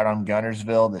ledge out on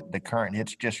Gunnersville that the current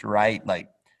hits just right, like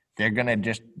they're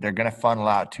gonna funnel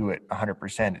out to it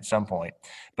 100% at some point.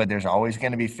 But there's always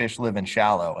going to be fish living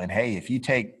shallow. And hey, if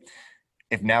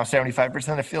now 75%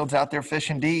 of the field's out there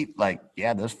fishing deep, like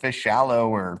those fish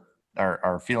shallow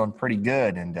are feeling pretty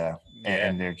good, and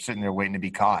they're sitting there waiting to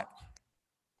be caught.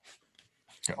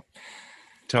 So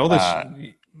tell this.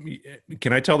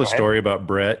 Can I tell the story about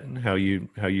Brett? How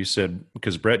you said,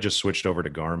 because Brett just switched over to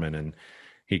Garmin and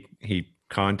he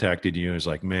contacted you and was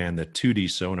like, man, the 2D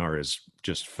sonar is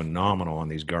just phenomenal on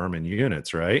these Garmin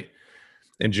units, right?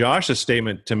 And Josh's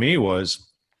statement to me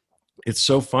was, it's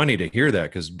so funny to hear that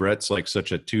because Brett's like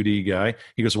such a 2D guy.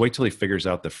 He goes, wait till he figures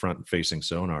out the front facing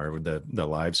sonar with the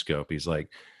live scope. He's like,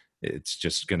 it's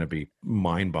just going to be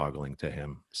mind boggling to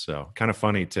him. So kind of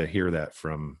funny to hear that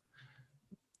from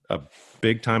a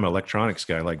big time electronics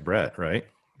guy like Brett, right?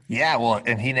 Yeah, well,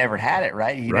 and he never had it,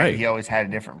 right? He always had a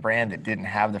different brand that didn't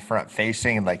have the front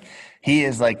facing. And like he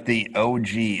is like the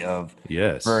OG of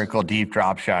vertical deep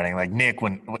drop shotting. Like Nick,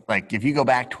 like if you go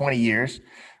back 20 years,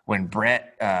 when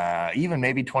Brett, even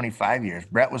maybe 25 years,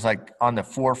 Brett was like on the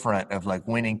forefront of like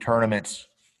winning tournaments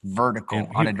vertical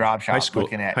on a drop shot.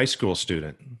 High school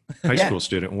student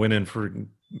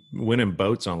winning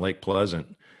boats on Lake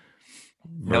Pleasant.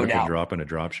 No doubt. Dropping a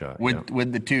drop shot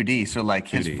with the 2D. So like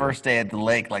his first day at the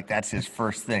lake, like that's his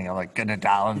first thing. I'm like gonna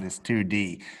dial in this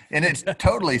 2D, and it's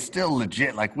totally still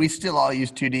legit. Like we still all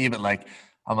use 2D, but like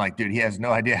I'm like, dude, he has no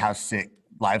idea how sick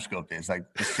LiveScope is. Like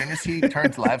as soon as he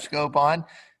turns LiveScope on,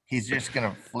 he's just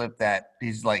gonna flip that.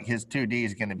 He's like his 2D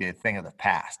is gonna be a thing of the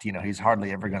past. He's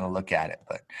hardly ever gonna look at it.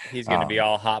 But he's gonna be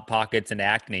all hot pockets and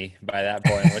acne by that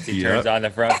point. Once he turns on the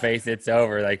front face, it's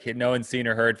over. Like no one's seen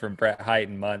or heard from Brett Hite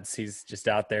in months. He's just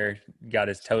out there, got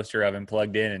his toaster oven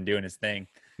plugged in and doing his thing.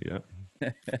 Yeah,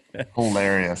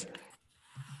 hilarious.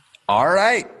 All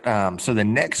right. So the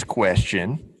next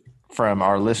question from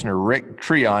our listener Rick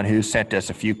Treon, who sent us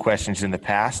a few questions in the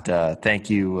past. Thank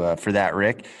you for that,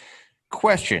 Rick.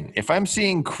 Question: if I'm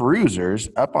seeing cruisers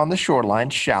up on the shoreline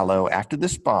shallow after the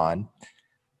spawn,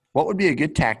 what would be a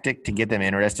good tactic to get them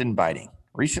interested in biting?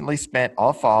 Recently spent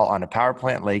all fall on a power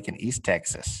plant lake in East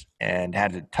Texas and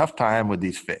had a tough time with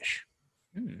these fish.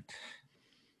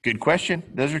 Good question.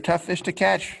 Those are tough fish to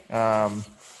catch.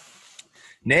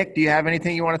 Nick, do you have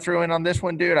anything you want to throw in on this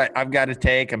one, dude? I've got a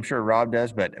take. I'm sure Rob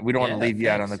does, but we don't want to leave you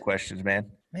out on the questions,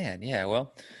 man. Man, yeah,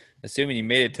 well, assuming you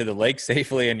made it to the lake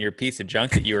safely in your piece of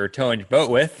junk that you were towing your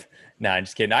boat with. No, I'm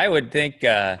just kidding. I would think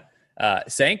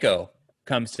Senko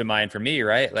comes to mind for me,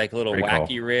 right? Like a little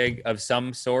wacky rig of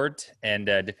some sort. And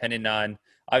depending on,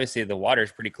 obviously the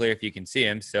water's pretty clear if you can see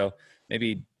him. So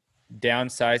maybe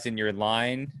downsizing your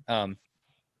line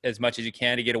as much as you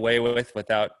can to get away with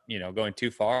without, going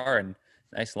too far. And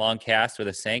nice long cast with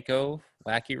a Senko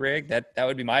wacky rig. That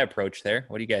would be my approach there.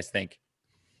 What do you guys think?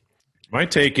 My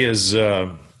take is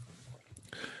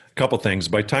couple things.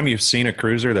 By the time you've seen a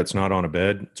cruiser that's not on a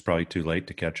bed, it's probably too late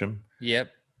to catch them. Yep.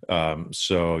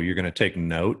 So you're going to take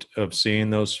note of seeing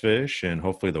those fish, and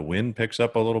hopefully the wind picks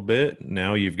up a little bit.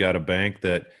 Now you've got a bank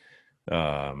that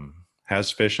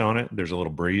has fish on it. There's a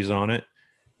little breeze on it.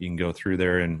 You can go through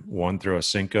there and throw a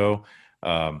Senko.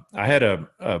 I had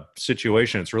a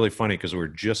situation. It's really funny because we were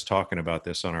just talking about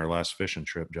this on our last fishing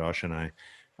trip, Josh and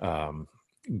I.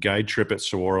 Guide trip at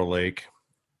Saguaro Lake.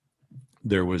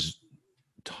 There was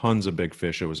tons of big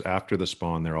fish. It was after the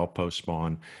spawn. They're all post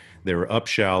spawn. They were up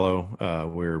shallow.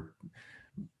 We were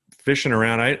fishing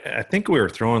around. I think we were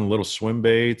throwing little swim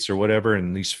baits or whatever,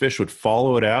 and these fish would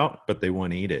follow it out, but they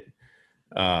wouldn't eat it.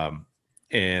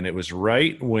 And it was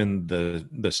right when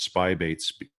the spy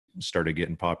baits started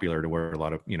getting popular to where a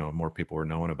lot of, more people were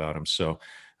knowing about them. So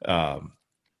I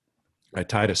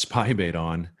tied a spy bait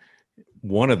on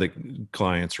one of the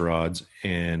client's rods,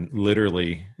 and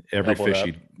literally every fish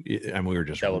we were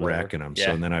just wrecking them. Yeah.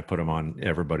 So and then I put them on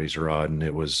everybody's rod, and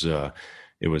it was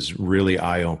it was really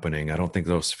eye-opening. I don't think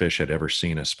those fish had ever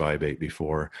seen a spy bait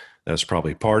before. That's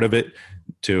probably part of it.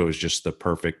 Too, it was just the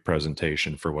perfect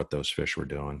presentation for what those fish were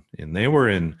doing. And they were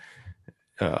in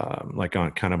like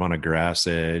on kind of on a grass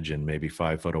edge and maybe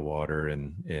 5 foot of water.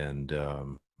 And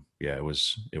yeah, it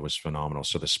was phenomenal.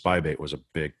 So the spy bait was a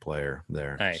big player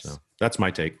there. Nice. So that's my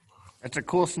take. That's a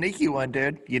cool, sneaky one,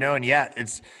 dude. And yeah,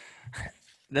 it's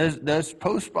those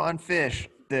post-spawn fish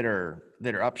that are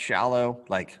up shallow,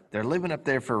 like they're living up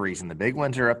there for a reason. The big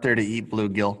ones are up there to eat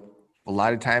bluegill. A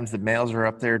lot of times the males are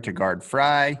up there to guard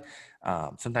fry.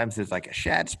 Sometimes there's like a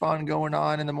shad spawn going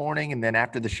on in the morning, and then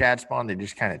after the shad spawn, they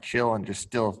just kind of chill and just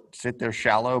still sit there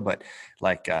shallow. But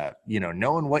like,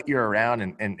 knowing what you're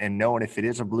around and knowing if it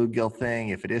is a bluegill thing,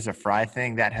 if it is a fry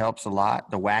thing, that helps a lot.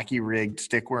 The wacky rigged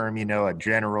stickworm, a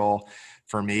General,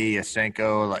 for me, a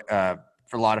Senko, like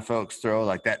for a lot of folks throw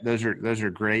like that. Those are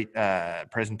great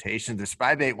presentations. The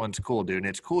spy bait one's cool, dude. And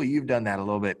it's cool you've done that a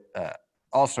little bit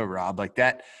also, Rob. Like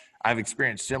that, I've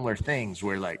experienced similar things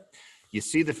where like you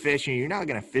see the fish and you're not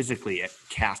going to physically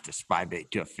cast a spy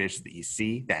bait to a fish that you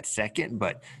see that second.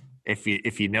 But if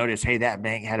you notice, hey, that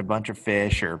bank had a bunch of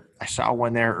fish, or I saw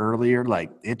one there earlier, like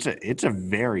it's a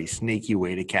very sneaky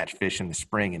way to catch fish in the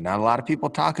spring. And not a lot of people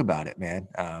talk about it, man.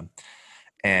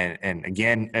 And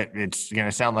again, it's going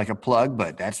to sound like a plug,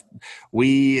 but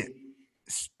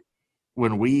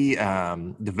when we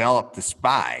developed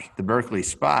the Berkley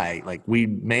Spy, like we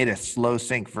made a slow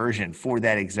sink version for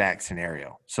that exact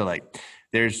scenario. So like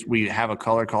we have a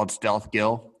color called Stealth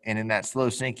Gill, and in that slow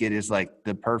sink, it is like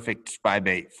the perfect spy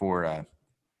bait for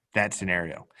that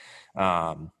scenario.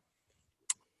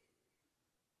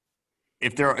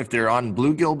 If they're on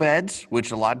bluegill beds, which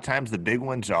a lot of times the big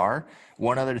ones are,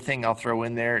 one other thing I'll throw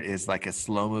in there is like a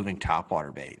slow-moving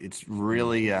topwater bait. It's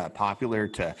really popular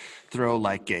to throw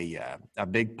like a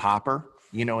big popper,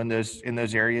 in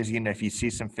those areas. If you see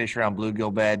some fish around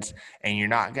bluegill beds, and you're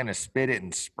not going to spit it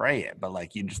and spray it, but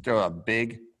like you just throw a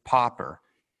big popper,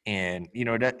 and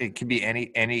it could be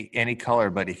any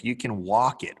color, but if you can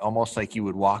walk it almost like you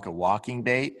would walk a walking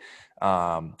bait,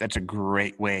 that's a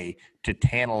great way to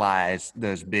tantalize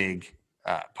those big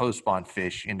post-spawn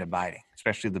fish into biting,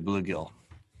 especially the bluegill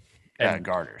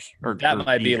garters. That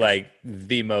might be like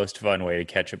the most fun way to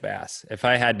catch a bass. If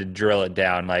I had to drill it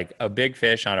down, like a big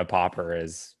fish on a popper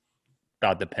is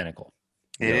about the pinnacle.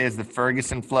 It is the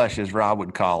Ferguson flush, as Rob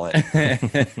would call it.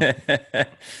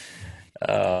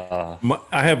 I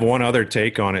have one other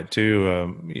take on it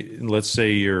too. Let's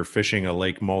say you're fishing a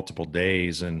lake multiple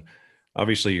days, and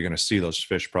obviously you're going to see those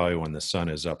fish probably when the sun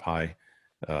is up high.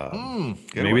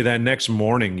 Maybe that next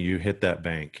morning you hit that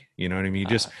bank. You know what I mean?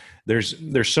 There's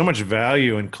so much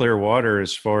value in clear water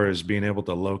as far as being able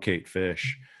to locate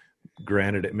fish.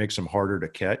 Granted, it makes them harder to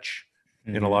catch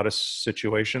in a lot of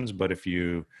situations, but if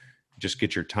you just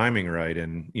get your timing right,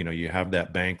 and you have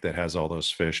that bank that has all those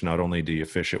fish, not only do you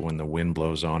fish it when the wind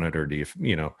blows on it, or do you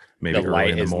maybe the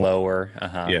light is lower,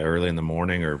 early in the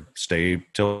morning, or stay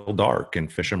till dark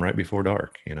and fish them right before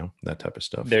dark, that type of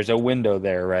stuff. There's a window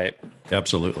there, right?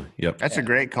 Absolutely. Yep. That's a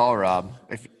great call, Rob.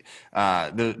 If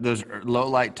those low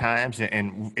light times,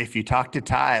 and if you talk to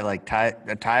Ty, like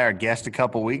Ty, our guest a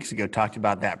couple weeks ago, talked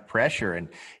about that pressure, and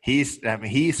he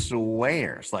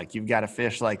swears like you've got a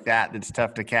fish like that's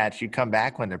tough to catch. You come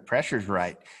back when the pressure's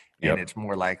right, and it's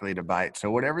more likely to bite. So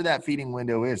whatever that feeding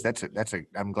window is,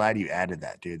 I'm glad you added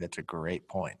that, dude. That's a great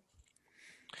point.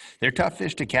 They're tough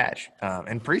fish to catch,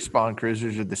 and pre-spawn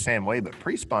cruisers are the same way. But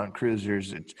pre-spawn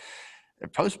cruisers,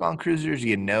 post-spawn cruisers,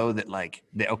 that like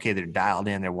they're dialed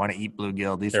in. They want to eat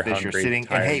bluegill. These fish hungry, are sitting.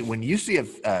 Tired. And hey, when you see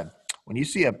a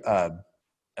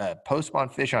post-spawn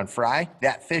fish on fry,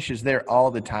 that fish is there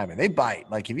all the time, and they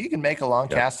bite. Like if you can make a long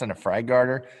cast on a fry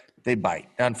garter, they bite.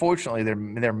 Unfortunately,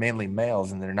 they're mainly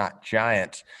males and they're not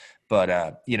giants.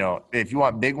 But if you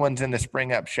want big ones in the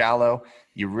spring up shallow,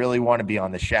 you really want to be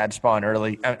on the shad spawn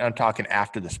early. I'm talking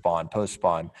after the spawn,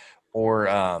 post-spawn, or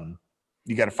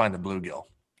you got to find the bluegill.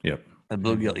 Yep. The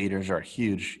bluegill eaters are a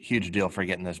huge, huge deal for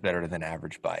getting those better than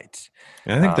average bites.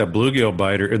 And I think the bluegill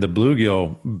biter or the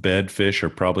bluegill bed fish are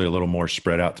probably a little more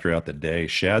spread out throughout the day.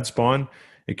 Shad spawn,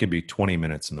 it could be 20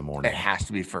 minutes in the morning. It has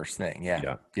to be first thing.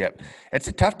 Yeah. Yep. It's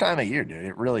a tough time of year, dude.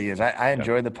 It really is. I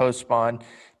enjoy the post spawn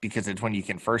because it's when you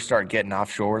can first start getting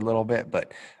offshore a little bit.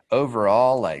 But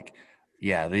overall, a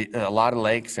lot of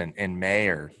lakes in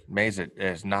May's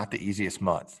is not the easiest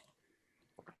month.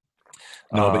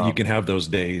 No, but you can have those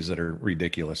days that are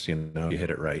ridiculous. You hit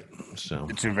it right. So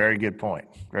it's a very good point.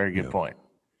 Very good point.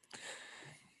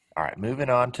 All right, moving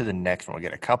on to the next one. We'll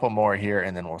get a couple more here,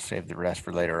 and then we'll save the rest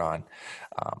for later on.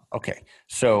 Okay,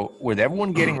 so with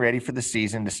everyone getting ready for the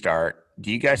season to start,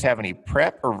 do you guys have any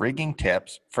prep or rigging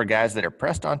tips for guys that are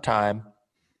pressed on time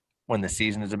when the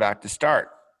season is about to start?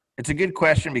 It's a good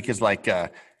question because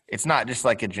it's not just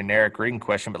like a generic rigging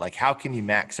question, but like how can you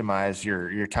maximize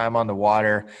your time on the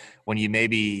water when you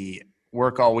maybe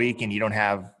work all week and you don't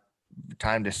have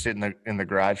time to sit in the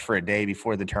garage for a day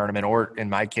before the tournament, or in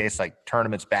my case, like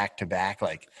tournaments back to back.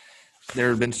 Like there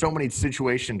have been so many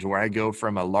situations where I go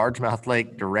from a largemouth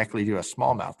lake directly to a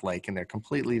smallmouth lake, and they're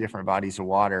completely different bodies of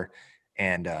water.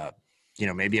 And,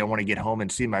 maybe I want to get home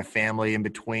and see my family in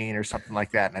between or something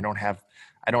like that. And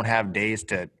I don't have days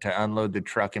to unload the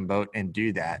truck and boat and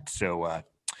do that. So,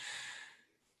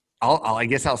 I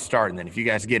guess I'll start, and then if you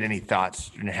guys get any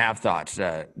thoughts and have thoughts,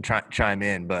 chime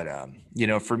in. But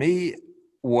for me,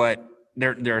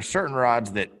 there are certain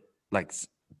rods that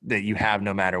you have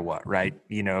no matter what, right?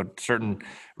 Certain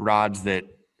rods that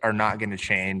are not going to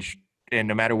change, and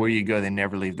no matter where you go, they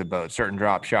never leave the boat. Certain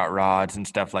drop shot rods and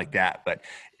stuff like that. But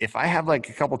if I have like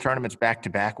a couple tournaments back to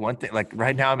back, one thing, like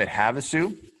right now I'm at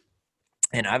Havasu,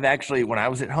 and I've actually, when I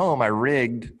was at home, I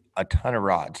rigged a ton of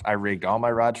rods. I rigged all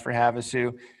my rods for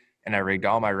Havasu, and I rigged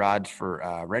all my rods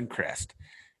for Red Crest.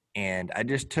 And I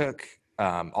just took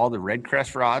all the Red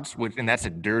Crest rods, and that's a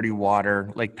dirty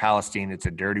water, Lake Palestine. It's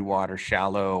a dirty water,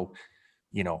 shallow,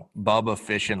 Bubba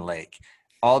fishing lake.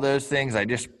 All those things, I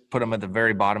just put them at the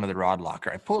very bottom of the rod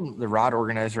locker. I pulled the rod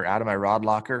organizer out of my rod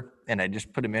locker, and I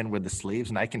just put them in with the sleeves,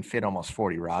 and I can fit almost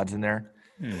 40 rods in there.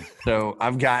 So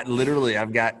I've got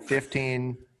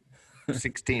 15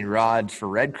 16 rods for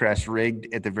Red Crest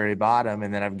rigged at the very bottom,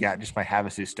 and then I've got just my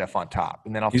Havasu stuff on top.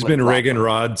 And then he's been rigging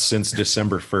rods since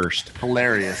December 1st.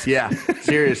 Hilarious. Yeah,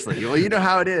 seriously. Well, you know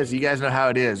how it is. You guys know how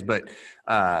it is. But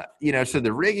so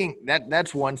the rigging,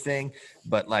 that's one thing.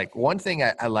 But like one thing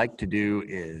I like to do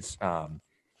is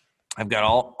I've got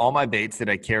all my baits that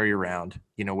I carry around,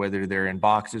 whether they're in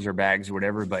boxes or bags or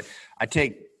whatever. But I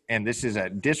take, and this is a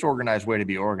disorganized way to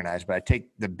be organized, but I take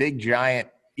the big giant,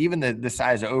 even the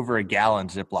size of over a gallon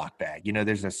Ziploc bag.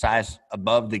 There's a size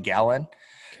above the gallon.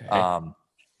 Okay.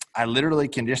 I literally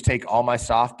can just take all my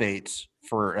soft baits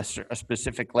for a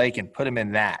specific lake and put them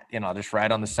in that, I'll just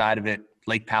write on the side of it,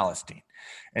 Lake Palestine.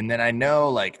 And then I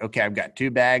know okay, I've got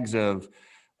 2 bags of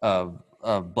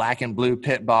black and blue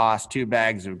Pit Boss, 2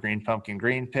 bags of green pumpkin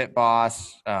green Pit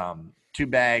Boss, 2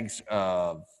 bags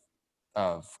of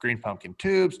green pumpkin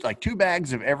tubes, like 2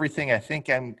 bags of everything I think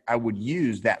I would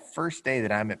use that first day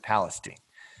that I'm at Palestine.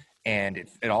 And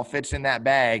it all fits in that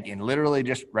bag. And literally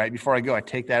just right before I go, I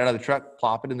take that out of the truck,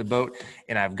 plop it in the boat,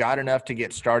 and I've got enough to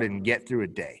get started and get through a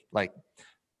day. Like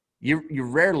you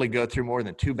rarely go through more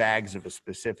than 2 bags of a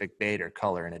specific bait or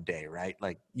color in a day, right?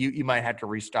 Like you might have to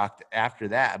restock after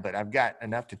that, but I've got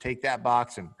enough to take that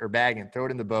box or bag and throw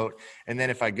it in the boat. And then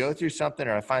if I go through something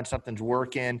or I find something's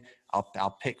working,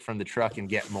 I'll pick from the truck and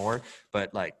get more.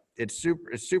 But like it's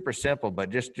super simple,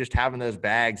 but just having those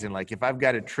bags, and like if I've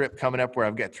got a trip coming up where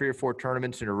I've got 3 or 4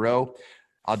 tournaments in a row,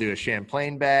 I'll do a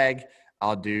Champlain bag,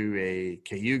 I'll do a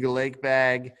Cayuga Lake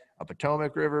bag, a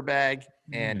Potomac River bag,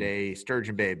 and a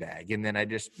Sturgeon Bay bag. And then I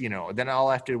just, then all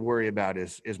I have to worry about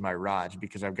is my rods,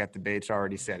 because I've got the baits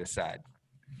already set aside.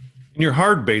 And your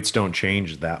hard baits don't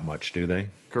change that much, do they?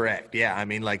 Correct. Yeah. I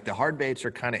mean, like the hard baits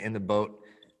are kind of in the boat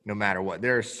no matter what.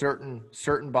 There are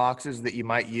certain boxes that you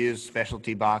might use,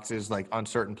 specialty boxes, like on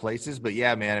certain places. But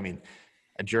yeah, man, I mean,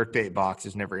 a jerkbait box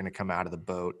is never going to come out of the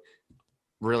boat.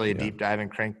 Really a deep diving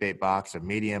crankbait box, a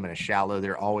medium and a shallow,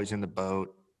 they're always in the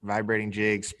boat. Vibrating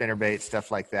jigs, spinnerbait, stuff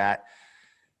like that.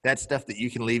 That's stuff that you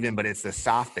can leave in, but it's the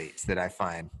soft baits that I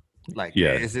find. Like,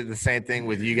 is it the same thing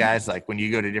with you guys? Like when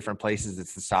you go to different places,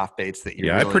 it's the soft baits that you.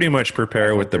 Yeah, really I pretty much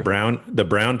prepare with the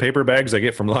brown paper bags I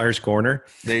get from Liar's Corner.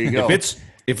 There you go.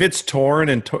 If it's torn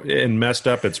and messed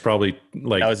up, it's probably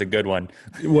like that was a good one.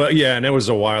 Well, yeah, and it was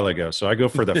a while ago, so I go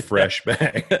for the fresh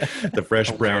bag, the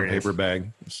fresh brown paper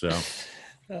bag. So.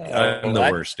 I'm the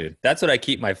worst, dude. That's what I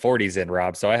keep my 40s in,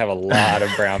 Rob. So I have a lot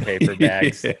of brown paper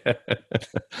bags.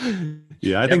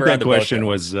 Yeah, I think that question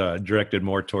was directed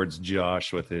more towards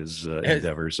Josh with his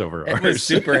endeavors over ours. It was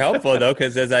super helpful, though,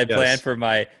 because as I planned for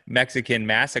my Mexican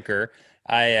massacre,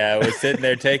 I was sitting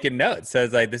there taking notes. So I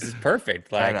was like, this is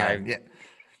perfect. Like, I have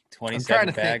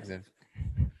 27 bags of.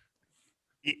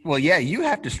 Well, yeah, you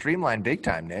have to streamline big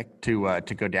time, Nick, to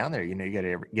go down there. You got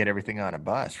to get everything on a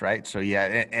bus, right? So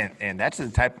yeah, and that's the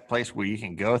type of place where you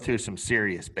can go through some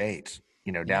serious baits.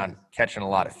 Down catching a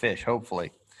lot of fish.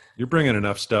 Hopefully, you're bringing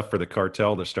enough stuff for the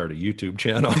cartel to start a YouTube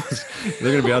channel.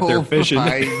 They're going to be out there fishing.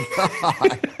 My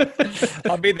God.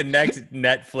 I'll be the next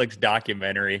Netflix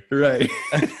documentary, right?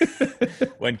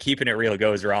 When keeping it real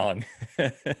goes wrong.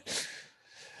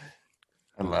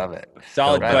 I love it.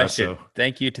 Solid question.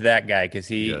 Thank you to that guy because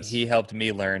he helped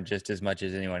me learn just as much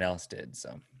as anyone else did.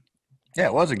 So, yeah,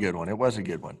 it was a good one.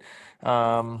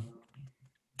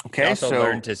 Okay, we also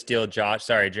learned to steal Josh.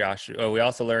 Sorry, Josh. We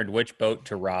also learned which boat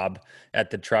to rob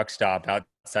at the truck stop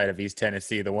outside of East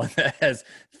Tennessee. The one that has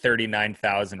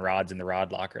 39,000 rods in the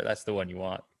rod locker. That's the one you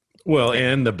want. Well,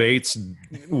 and the baits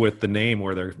with the name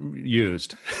where they're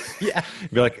used. Yeah.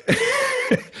 Be like,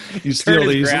 you steal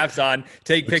these. Graphs on,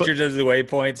 take pictures of the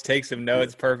waypoints, take some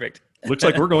notes. Perfect. Looks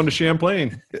like we're going to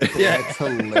Champlain. Yeah, it's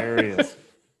hilarious.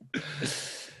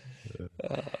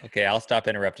 Okay, I'll stop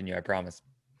interrupting you. I promise.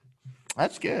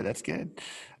 That's good.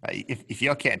 If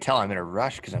y'all can't tell, I'm in a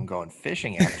rush because I'm going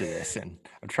fishing after this, and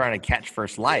I'm trying to catch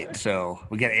first light. So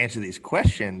we got to answer these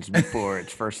questions before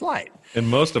it's first light. And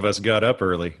most of us got up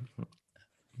early,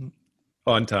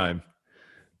 on time.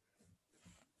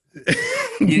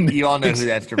 You all know who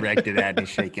that's directed at, and he's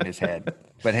shaking his head.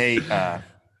 But hey,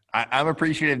 I'm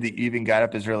appreciative that you even got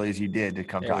up as early as you did to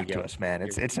come talk to us, man.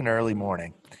 It's an early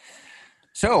morning.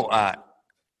 So,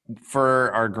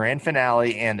 for our grand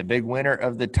finale and the big winner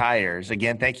of the tires,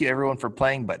 again, thank you everyone for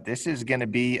playing, but this is going to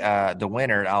be the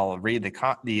winner. I'll read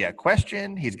the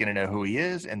question. He's going to know who he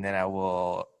is, and then I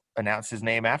will announce his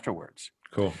name afterwards.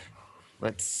 Cool.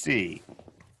 Let's see.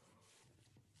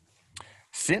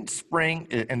 Since spring,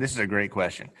 and this is a great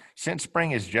question, since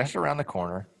spring is just around the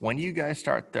corner, when do you guys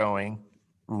start throwing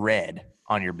red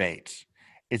on your baits?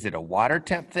 Is it a water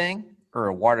temp thing or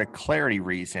a water clarity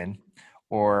reason?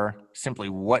 Or simply,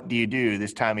 what do you do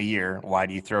this time of year? Why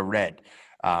do you throw red?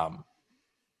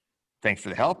 Thanks for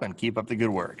the help and keep up the good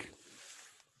work.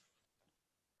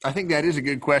 I think that is a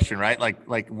good question, right?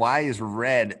 Like why is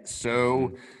red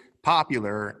so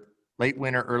popular late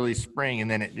winter, early spring,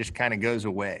 and then it just kind of goes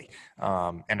away?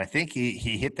 And I think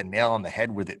he hit the nail on the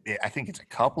head with it. I think it's a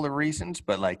couple of reasons,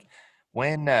 but like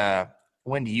when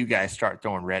do you guys start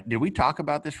throwing red? Did we talk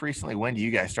about this recently? When do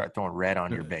you guys start throwing red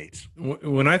on your baits?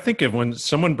 When I think of when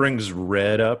someone brings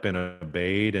red up in a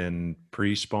bait and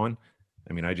pre-spawn,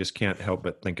 I mean, I just can't help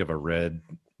but think of a red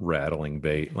rattling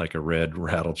bait, like a red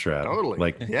rattle trap. Totally.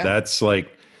 Like that's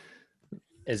like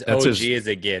as OG as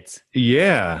it gets.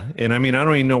 Yeah. And I mean, I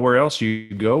don't even know where else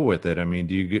you go with it. I mean,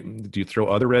 do you throw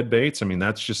other red baits? I mean,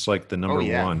 that's just like the number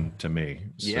one to me.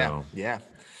 So, yeah.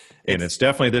 And it's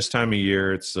definitely this time of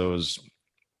year. It's those,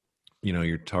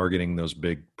 you're targeting those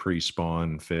big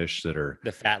pre-spawn fish that are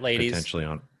the fat ladies potentially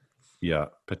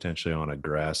on a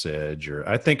grass edge, or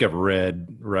I think of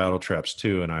red rattle traps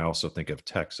too. And I also think of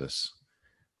Texas.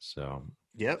 So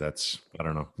I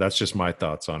don't know. That's just my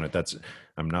thoughts on it.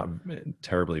 I'm not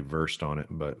terribly versed on it,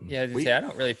 but I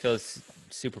don't really feel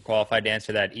super qualified to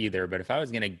answer that either. But if I was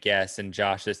going to guess, and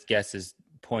Josh, this guess is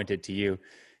pointed to you,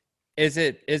 is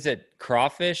it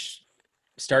crawfish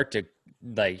start to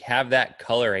like have that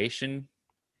coloration?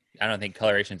 I don't think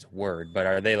coloration's a word, but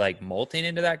are they like molting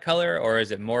into that color, or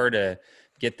is it more to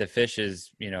get the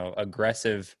fish's,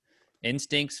 aggressive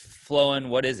instincts flowing?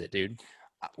 What is it, dude?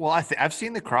 Well, I've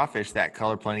seen the crawfish that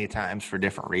color plenty of times for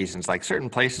different reasons. Like certain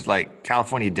places like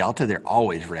California Delta, they're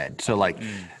always red. So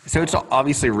so it's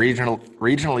obviously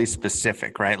regionally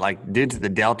specific, right? Like dudes at the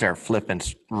Delta are flipping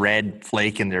red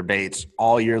flake in their baits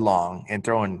all year long and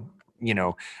throwing,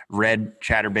 red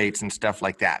chatterbaits and stuff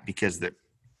like that because the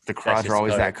craws are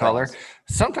always that color.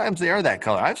 Sometimes they are that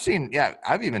color.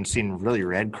 I've even seen really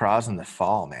red craws in the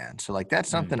fall, man. So like that's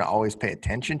something to always pay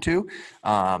attention to.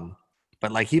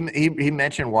 But like he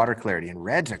mentioned water clarity, and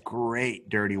red's a great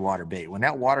dirty water bait. When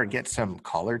that water gets some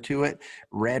color to it,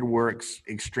 red works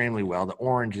extremely well. The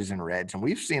oranges and reds, and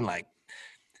we've seen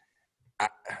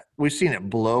it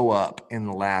blow up in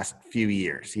the last few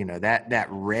years. That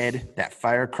red, that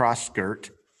fire cross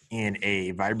skirt in a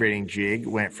vibrating jig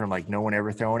went from like no one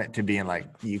ever throwing it to being like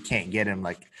you can't get him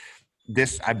like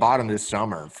this. I bought him this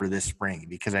summer for this spring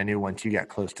because I knew once you got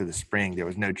close to the spring, there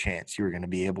was no chance you were going to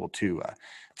be able to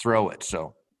throw it.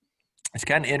 So it's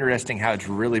kind of interesting how it's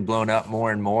really blown up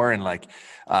more and more. And like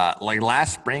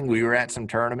last spring, we were at some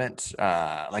tournaments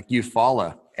like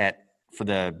Eufaula for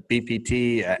the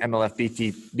BPT, MLF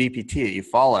BPT at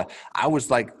Eufaula. I was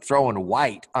like throwing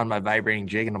white on my vibrating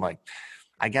jig, and I'm like,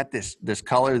 I got this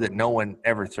color that no one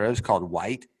ever throws called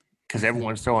white because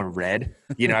everyone's throwing red.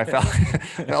 I felt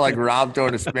like Rob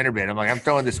throwing a spinnerbait. I'm like, I'm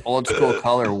throwing this old school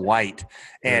color white.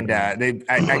 And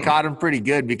I caught him pretty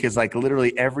good because like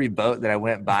literally every boat that I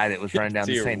went by that was running down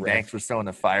the same banks was throwing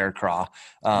the fire craw.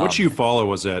 What you follow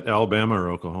was at Alabama or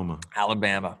Oklahoma?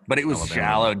 Alabama. But it was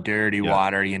shallow, dirty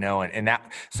water, and that.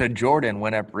 So Jordan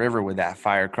went upriver with that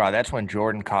fire craw. That's when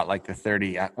Jordan caught like the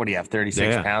 30, what do you have,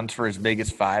 36 pounds for his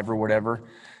biggest 5 or whatever.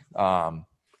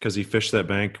 Because he fished that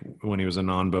bank when he was a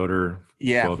non-boater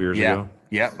 12 years ago.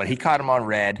 Yeah, but he caught him on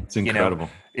red. It's incredible.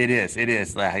 It is.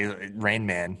 Rain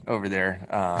Man over there.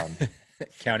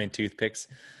 Counting toothpicks.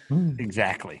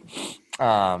 Exactly.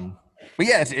 But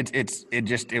yeah, it's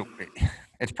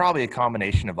probably a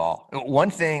combination of all. One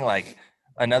thing, like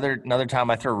another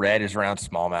time I throw red is around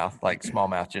smallmouth. Like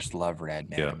smallmouth just love red,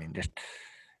 man. Yeah. I mean,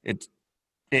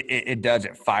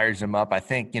 it fires them up. I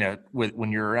think,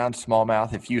 when you're around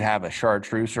smallmouth, if you have a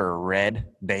chartreuse or a red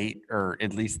bait, or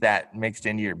at least that mixed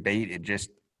into your bait,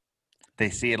 they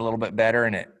see it a little bit better,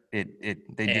 and they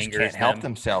just can't help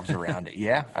themselves around it.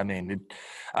 Yeah. I mean,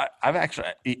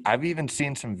 I've even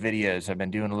seen some videos. I've been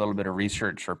doing a little bit of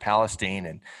research for Palestine,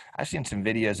 and I've seen some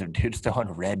videos of dudes throwing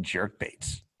red jerk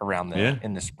baits around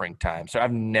in the springtime. So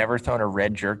I've never thrown a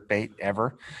red jerk bait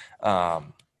ever.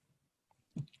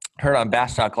 Heard on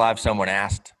Bass Talk Live, someone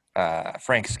asked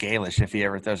Frank Scalish if he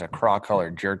ever throws a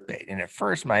craw-colored jerk bait. And at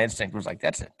first my instinct was like,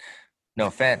 no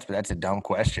offense, but that's a dumb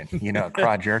question, a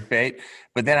craw jerk bait.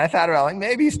 But then I thought about, like,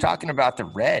 maybe he's talking about the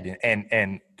red,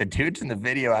 and the dudes in the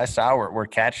video I saw were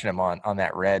catching him on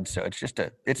that red. So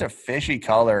it's a fishy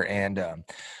color. And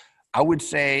I would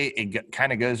say it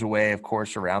kind of goes away, of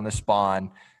course, around the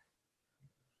spawn.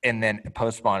 And then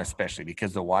post-spawn, especially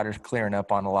because the water's clearing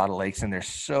up on a lot of lakes, and they're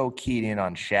so keyed in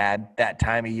on shad that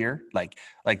time of year. Like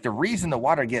the reason the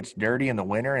water gets dirty in the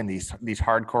winter and these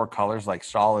hardcore colors like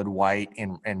solid white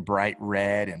and bright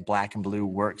red and black and blue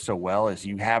work so well is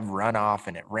you have runoff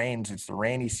and it rains. It's the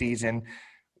rainy season.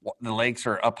 The lakes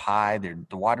are up high.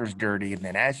 The water's dirty. And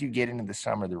then as you get into the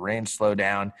summer, the rains slow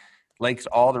down. Lakes,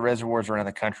 all the reservoirs around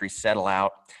the country settle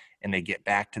out, and they get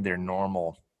back to their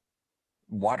normal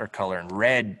watercolor, and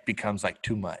red becomes like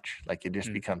too much. Like it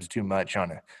just becomes too much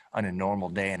on a normal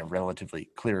day in a relatively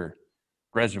clear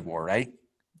reservoir, right?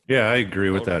 Yeah, I agree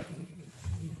with that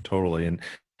totally. And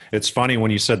it's funny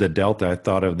when you said the Delta, I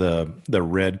thought of the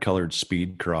red colored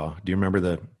speed craw. Do you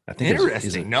remember I think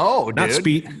interesting. No, not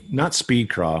speed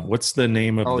craw. What's the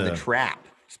name of the trap?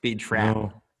 Speed trap.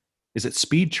 No. Is it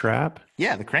speed trap?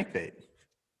 Yeah, the crankbait.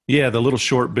 Yeah, the little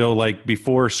short bill, like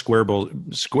before square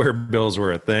bills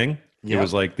were a thing. Yep. It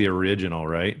was like the original,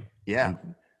 right? Yeah.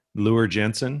 Lure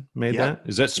Jensen made that.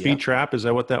 Is that speed trap? Is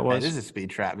that what that was? It is a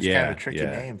speed trap. It's kind of a tricky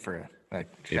name for a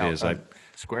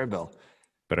square bill.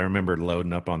 But I remember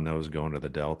loading up on those going to the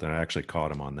Delta, and I actually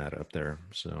caught him on that up there.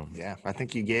 So yeah, I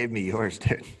think you gave me yours,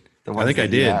 dude. I think I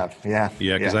did. Yeah.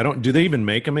 Yeah, because do they even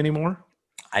make them anymore?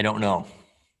 I don't know.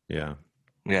 Yeah.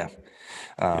 Yeah.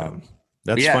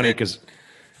 That's funny because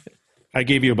I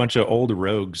gave you a bunch of old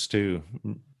Rogues too.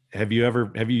 Have you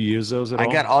used those at all?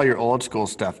 I got all your old school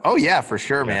stuff. Oh yeah, for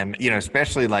sure, man.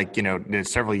 Especially like,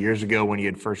 several years ago when you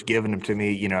had first given them to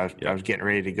me, I was getting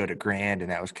ready to go to Grand,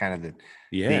 and that was kind of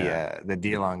the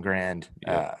deal on Grand.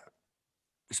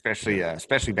 Especially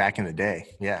back in the day.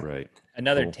 Yeah. Right.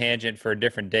 Another tangent for a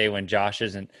different day when Josh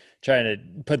isn't trying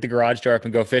to put the garage door up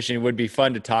and go fishing. It would be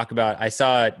fun to talk about. I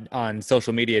saw it on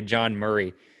social media. John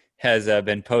Murray has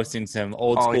been posting some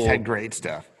old school. He's had great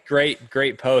stuff.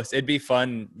 Great post. It'd be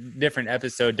fun, different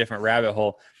episode, different rabbit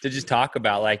hole to just talk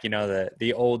about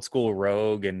the old school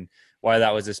Rogue and why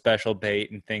that was a special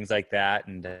bait and things like that.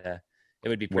 And it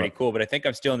would be pretty cool. But I think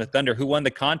I'm stealing the thunder. Who won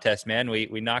the contest, man?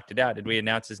 We knocked it out. Did we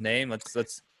announce his name? Let's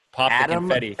pop the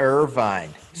confetti. Adam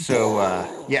Irvine. So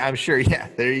I'm sure. Yeah,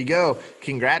 there you go.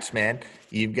 Congrats, man.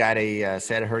 You've got a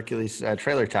set of Hercules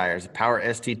trailer tires, Power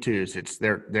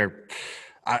ST2s. They're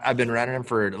I've been running them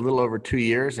for a little over 2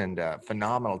 years, and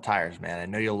phenomenal tires, man. I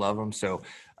know you'll love them. So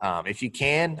if you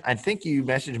can, I think you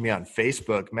messaged me on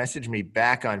Facebook. Message me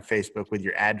back on Facebook with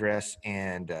your address,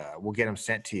 and we'll get them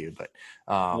sent to you. But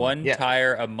one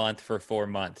tire a month for 4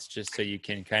 months, just so you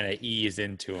can kind of ease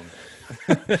into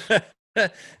them.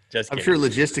 I'm sure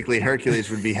logistically Hercules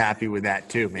would be happy with that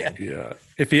too, man. Yeah.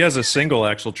 If he has a single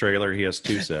axle trailer, he has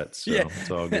 2 sets. So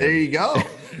it's all good. There you go.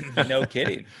 No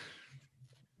kidding.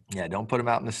 Yeah, don't put them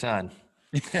out in the sun.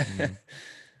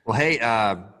 Well, hey,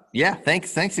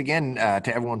 thanks again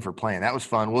to everyone for playing. That was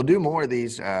fun. We'll do more of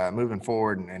these moving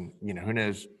forward, and who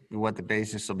knows what the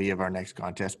basis will be of our next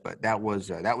contest. But that was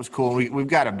cool. We've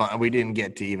got we didn't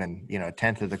get to even a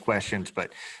tenth of the questions,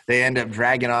 but they end up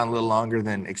dragging on a little longer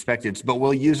than expected. But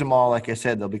we'll use them all. Like I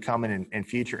said, they'll be coming in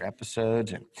future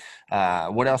episodes. And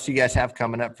what else you guys have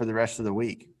coming up for the rest of the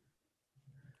week?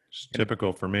 It's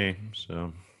typical for me.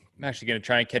 So I'm actually going to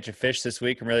try and catch a fish this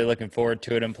week. I'm really looking forward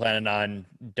to it. I'm planning on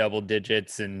double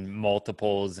digits and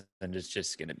multiples, and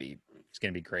it's going to be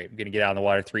great. I'm going to get out in the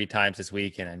water 3 times this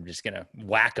week, and I'm just going to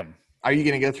whack them. Are you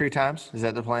going to go 3 times? Is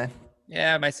that the plan?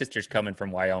 Yeah, my sister's coming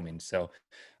from Wyoming, so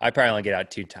I probably only get out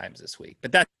 2 times this week,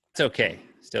 but that's okay.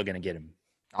 Still going to get him.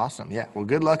 Awesome. Yeah. Well,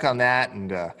 good luck on that. And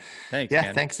thanks, yeah,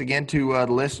 man. Thanks again to the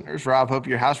listeners. Rob, hope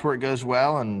your housework goes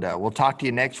well. And we'll talk to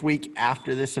you next week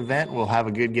after this event. We'll have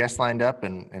a good guest lined up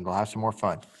and we'll have some more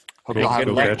fun. Hope you'll have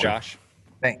a great one. Josh.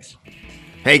 Thanks.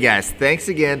 Hey guys, thanks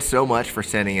again so much for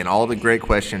sending in all the great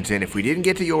questions. And if we didn't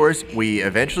get to yours, we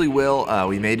eventually will.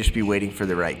 We may just be waiting for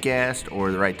the right guest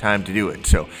or the right time to do it.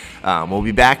 So we'll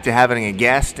be back to having a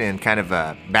guest and kind of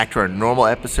back to our normal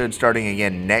episode starting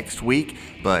again next week.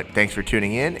 But thanks for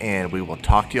tuning in, and we will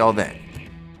talk to you all then.